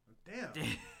 Damn.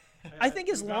 I think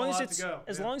as we've got a long as lot it's to go.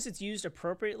 as Yeah. long as it's used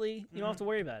appropriately, you don't have to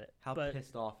worry about it. How but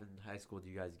pissed off in high school do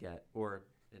you guys get, or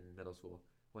in middle school,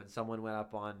 when someone went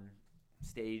up on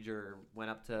stage or went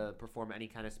up to perform any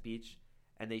kind of speech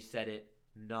and they said it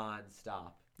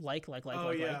nonstop? like Oh like yeah,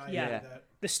 like I yeah. did that.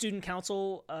 The student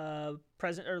council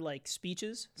present or like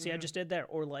speeches. See, I Mm-hmm. just did that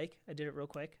or like I did it real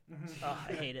quick. Oh,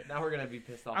 I hate it. Now we're gonna be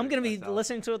pissed off. I'm at gonna be myself.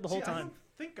 listening to it the whole See, I time. don't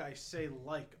think I say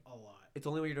like a lot. It's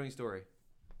only when you're doing story.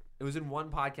 It was in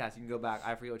one podcast. You can go back.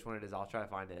 I forget which one it is. I'll try to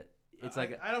find it. It's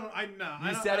like I don't. I no. I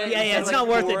You don't, said I it, don't- Yeah, you yeah, said it's like not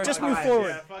worth 4 it. Just move times. forward.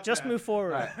 Yeah, fuck Just that. move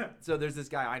forward. Right. So there's this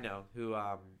guy I know who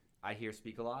I hear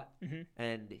speak a lot, Mhm.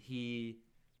 and he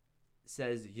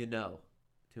says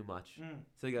too much. Mm.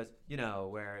 So he goes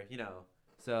where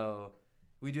so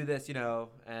we do this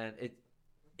and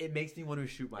it makes me want to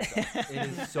shoot myself. It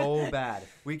is so bad.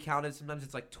 We counted sometimes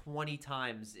it's like 20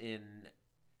 times in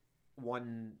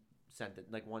one sentence,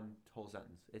 like one whole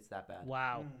sentence. It's that bad.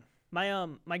 Wow. Mm. My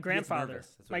He gets grandfather.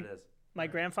 nervous. That's what it is. My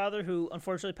grandfather, who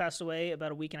unfortunately passed away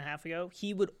about a week and a half ago,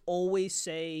 he would always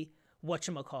say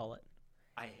whatchamacallit.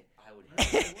 I would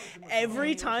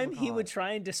Every time he would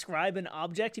try and describe an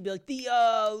object, he'd be like, the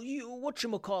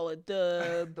whatchamacallit,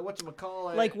 the the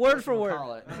whatchamacallit. like word for word.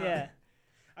 whatchamacallit. Yeah.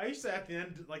 I used to at the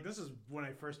end, like this is when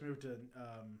I first moved to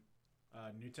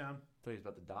Newtown. I thought he was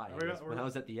about to die. Are we- I guess, when I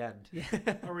was at the end.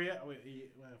 Are we at?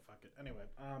 Wait, well, fuck it. Anyway,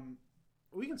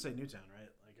 we can say Newtown, right?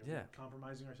 Like, are we Yeah.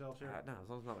 compromising ourselves here? No, as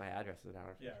long as it's not my address. It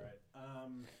matters. Yeah, right.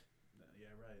 Yeah,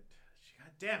 right.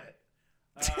 God damn it.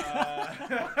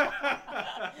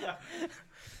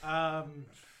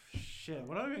 Shit.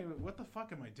 What the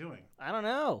fuck am I doing? I don't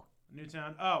know.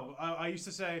 Newtown. Oh, I used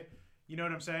to say, you know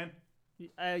what I'm saying?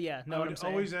 Yeah, know I what would I'm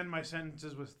saying. always end my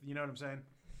sentences with, you know what I'm saying?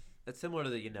 That's similar to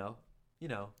the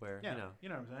where Yeah, you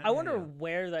know what I'm saying? I wonder yeah.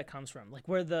 where that comes from, like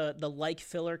where the like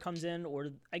filler comes in, or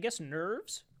I guess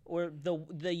nerves, or the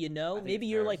think maybe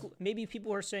it's you're like nerves. maybe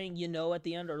people are saying at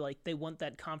the end, or like they want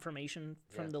that confirmation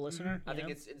from Yeah. the listener. I you think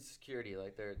know? it's insecurity.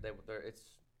 Like they're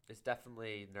it's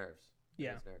definitely nerves. I think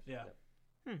Yeah. it's nerves. Yeah.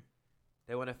 Yep.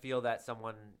 They want to feel that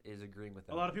someone is agreeing with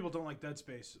them. A lot of people don't like dead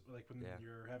space, like when Yeah.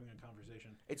 you're having a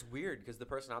conversation. It's weird because the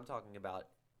person I'm talking about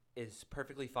is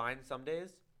perfectly fine some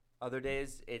days. Other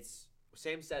days, it's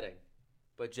same setting,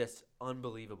 but just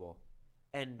unbelievable.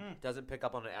 And doesn't pick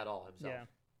up on it at all himself. Yeah.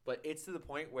 But it's to the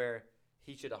point where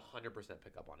he should 100%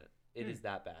 pick up on it. It is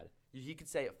that bad. He could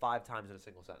say it 5 times in a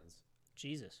single sentence.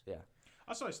 Jesus. Yeah.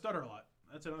 Also, I stutter a lot.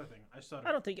 That's another thing. I stutter.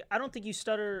 I don't think you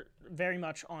stutter very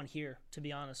much on here, to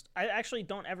be honest. I actually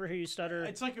don't ever hear you stutter.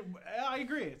 It's like I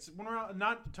agree. It's when we're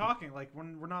not talking, like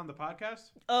when we're not on the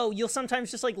podcast. Oh, you'll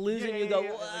sometimes just like lose it and you go,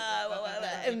 yeah. "Wah, wah, wah, wah,"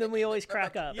 and then we always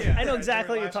crack up. Yeah, I know yeah,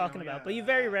 exactly what we're you're talking laughing, about, yeah. but you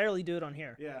very rarely do it on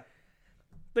here. Yeah.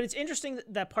 But it's interesting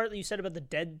that part that you said about the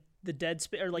dead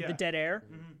or like the Yeah. dead air.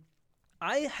 Mm-hmm.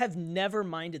 I have never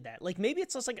minded that. Like maybe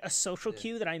it's just like a social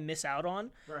cue that I miss out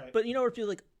on. Right. But you know where people are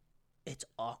like, it's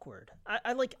awkward.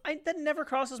 I that never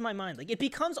crosses my mind. Like it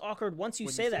becomes awkward once you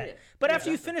When say you say that. it. But Yeah, after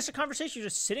you exactly. finish the conversation, you're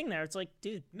just sitting there. It's like,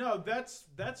 dude, No, that's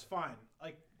fine.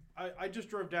 Like I just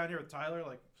drove down here with Tyler.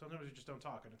 Like sometimes we just don't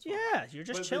talk, and it's fine. yeah, you're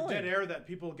just But chilling. the dead air that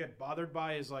people get bothered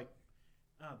by is like,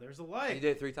 oh, there's a You light. did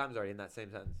it 3 times already in that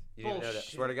same sentence. You didn't know that.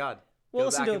 Bullshit. Swear to God. We'll Go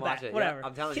listen back to and it watch back. it. Whatever. Yeah,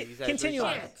 I'm telling you, you said Continue it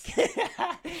on. 3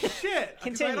 times. Shit. 'Cause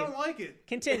Continue. I don't like it.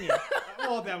 Continue.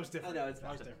 Well, that was different. I know, it's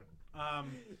that was fine.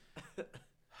 different.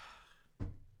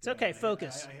 It's okay.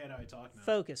 Focus. I hate how I talk now.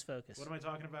 Focus. What am I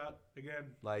talking about again?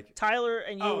 Like, Tyler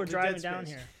and you were the driving dead down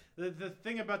space. here. The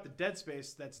thing about the dead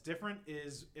space that's different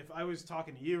is if I was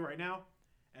talking to you right now,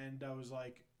 and I was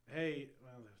like, "Hey,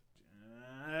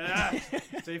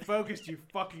 stay focused, you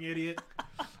fucking idiot."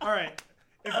 All right,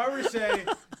 if I were to say,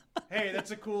 "Hey,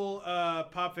 that's a cool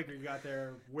pop figure you got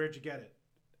there. Where'd you get it?"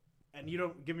 and you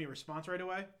don't give me a response right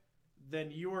away,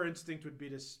 then your instinct would be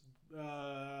to,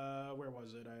 where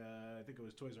was it? I think it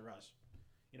was Toys R Us.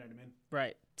 You know what I mean?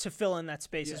 Right. To fill in that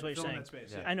space Yeah, is what you're fill in saying. that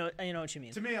space, Yeah. yeah. I know what you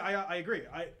mean. To me, I agree.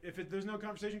 If there's no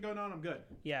conversation going on, I'm good.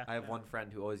 Yeah. I have one friend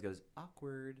who always goes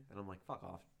awkward, and I'm like, fuck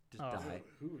off, just Oh. die.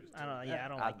 Who is I don't. doing Yeah, that? I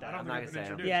don't I- like that. I don't I'm think not I've gonna been say I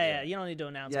don't- introduced. Yeah. You don't need to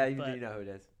announce Yeah, it, you but do know who it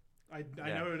is. I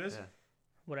Yeah, know who it is. yeah.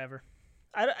 whatever.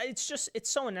 It's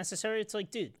so unnecessary. It's like,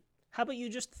 dude, how about you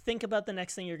just think about the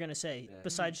next thing you're gonna say Yeah.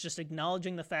 besides just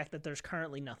acknowledging the fact that there's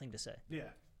currently nothing to say.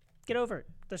 Yeah, Get over it.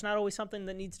 There's not always something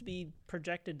that needs to be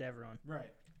projected to everyone. right.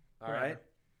 All right,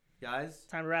 guys,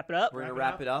 Time to wrap it up. we're gonna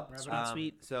Wrap wrap it it up. up. Sweet,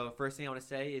 sweet. So first thing I want to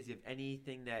say is, if you have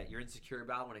anything that you're insecure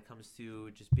about when it comes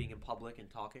to just being in public and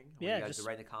talking, I want Yeah, you guys just- to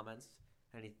write in the comments.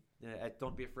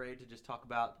 Don't be afraid to just talk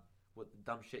about what the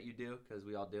dumb shit you do, because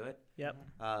we all do it. Yep.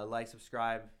 Like,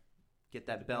 subscribe, get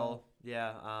that bell.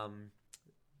 Yeah.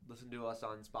 Listen to us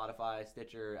on Spotify,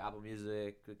 Stitcher, Apple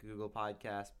Music, Google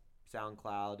Podcast,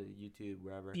 SoundCloud, YouTube,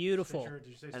 wherever. Beautiful. Stitcher, did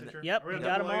you say And Stitcher? Yep, Are we he on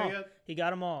got them Himalaya all. yet? He got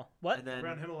them all. What? And then Are we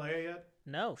on Himalaya yet?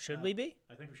 No, should No. we be?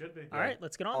 I think we should be. All right,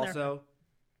 let's get on there. also,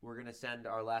 we're gonna send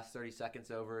our last 30 seconds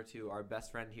over to our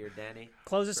best friend here, Danny.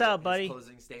 Close us for out, his buddy.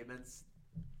 Closing statements.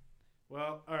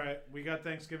 Well, all right. We got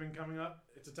Thanksgiving coming up.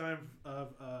 It's a time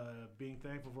of being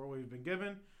thankful for what we've been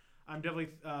given. I'm definitely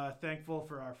thankful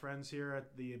for our friends here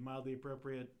at the Mildly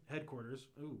Appropriate headquarters.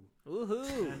 Ooh.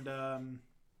 Woohoo! And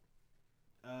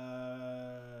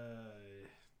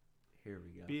Here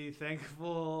we go. be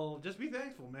thankful. Just be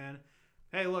thankful, man.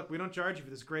 Hey, look, we don't charge you for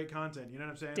this great content. You know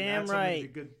what I'm saying? Damn That's something to right. be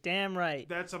good. Damn right.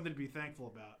 That's something to be thankful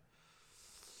about.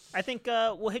 I think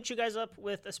we'll hit you guys up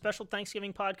with a special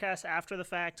Thanksgiving podcast after the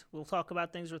fact. We'll talk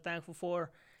about things we're thankful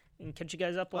for and catch you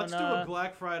guys up Let's on. do a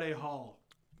Black Friday haul.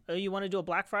 Oh, you want to do a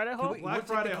Black Friday Can haul? we, Black you wanna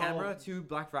Friday take the camera haul. to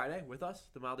Black Friday with us?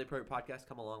 The Mildly Appropriate Podcast,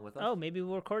 come along with us. Oh, maybe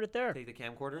we'll record it there. Take the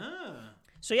camcorder. Ah.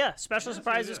 So yeah, special Yeah, that's a good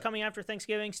surprises idea. coming after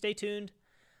Thanksgiving. Stay tuned.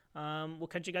 We'll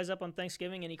catch you guys up on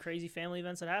Thanksgiving. Any crazy family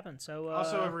events that happen. So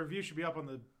Also, a review should be up on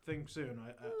the thing soon.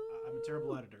 I'm a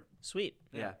terrible editor. sweet.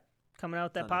 Yeah. Coming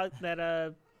out with Sunday.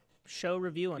 that show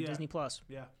review on Yeah. Disney Plus.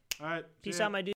 Yeah. All right. see Peace ya. out, my dude.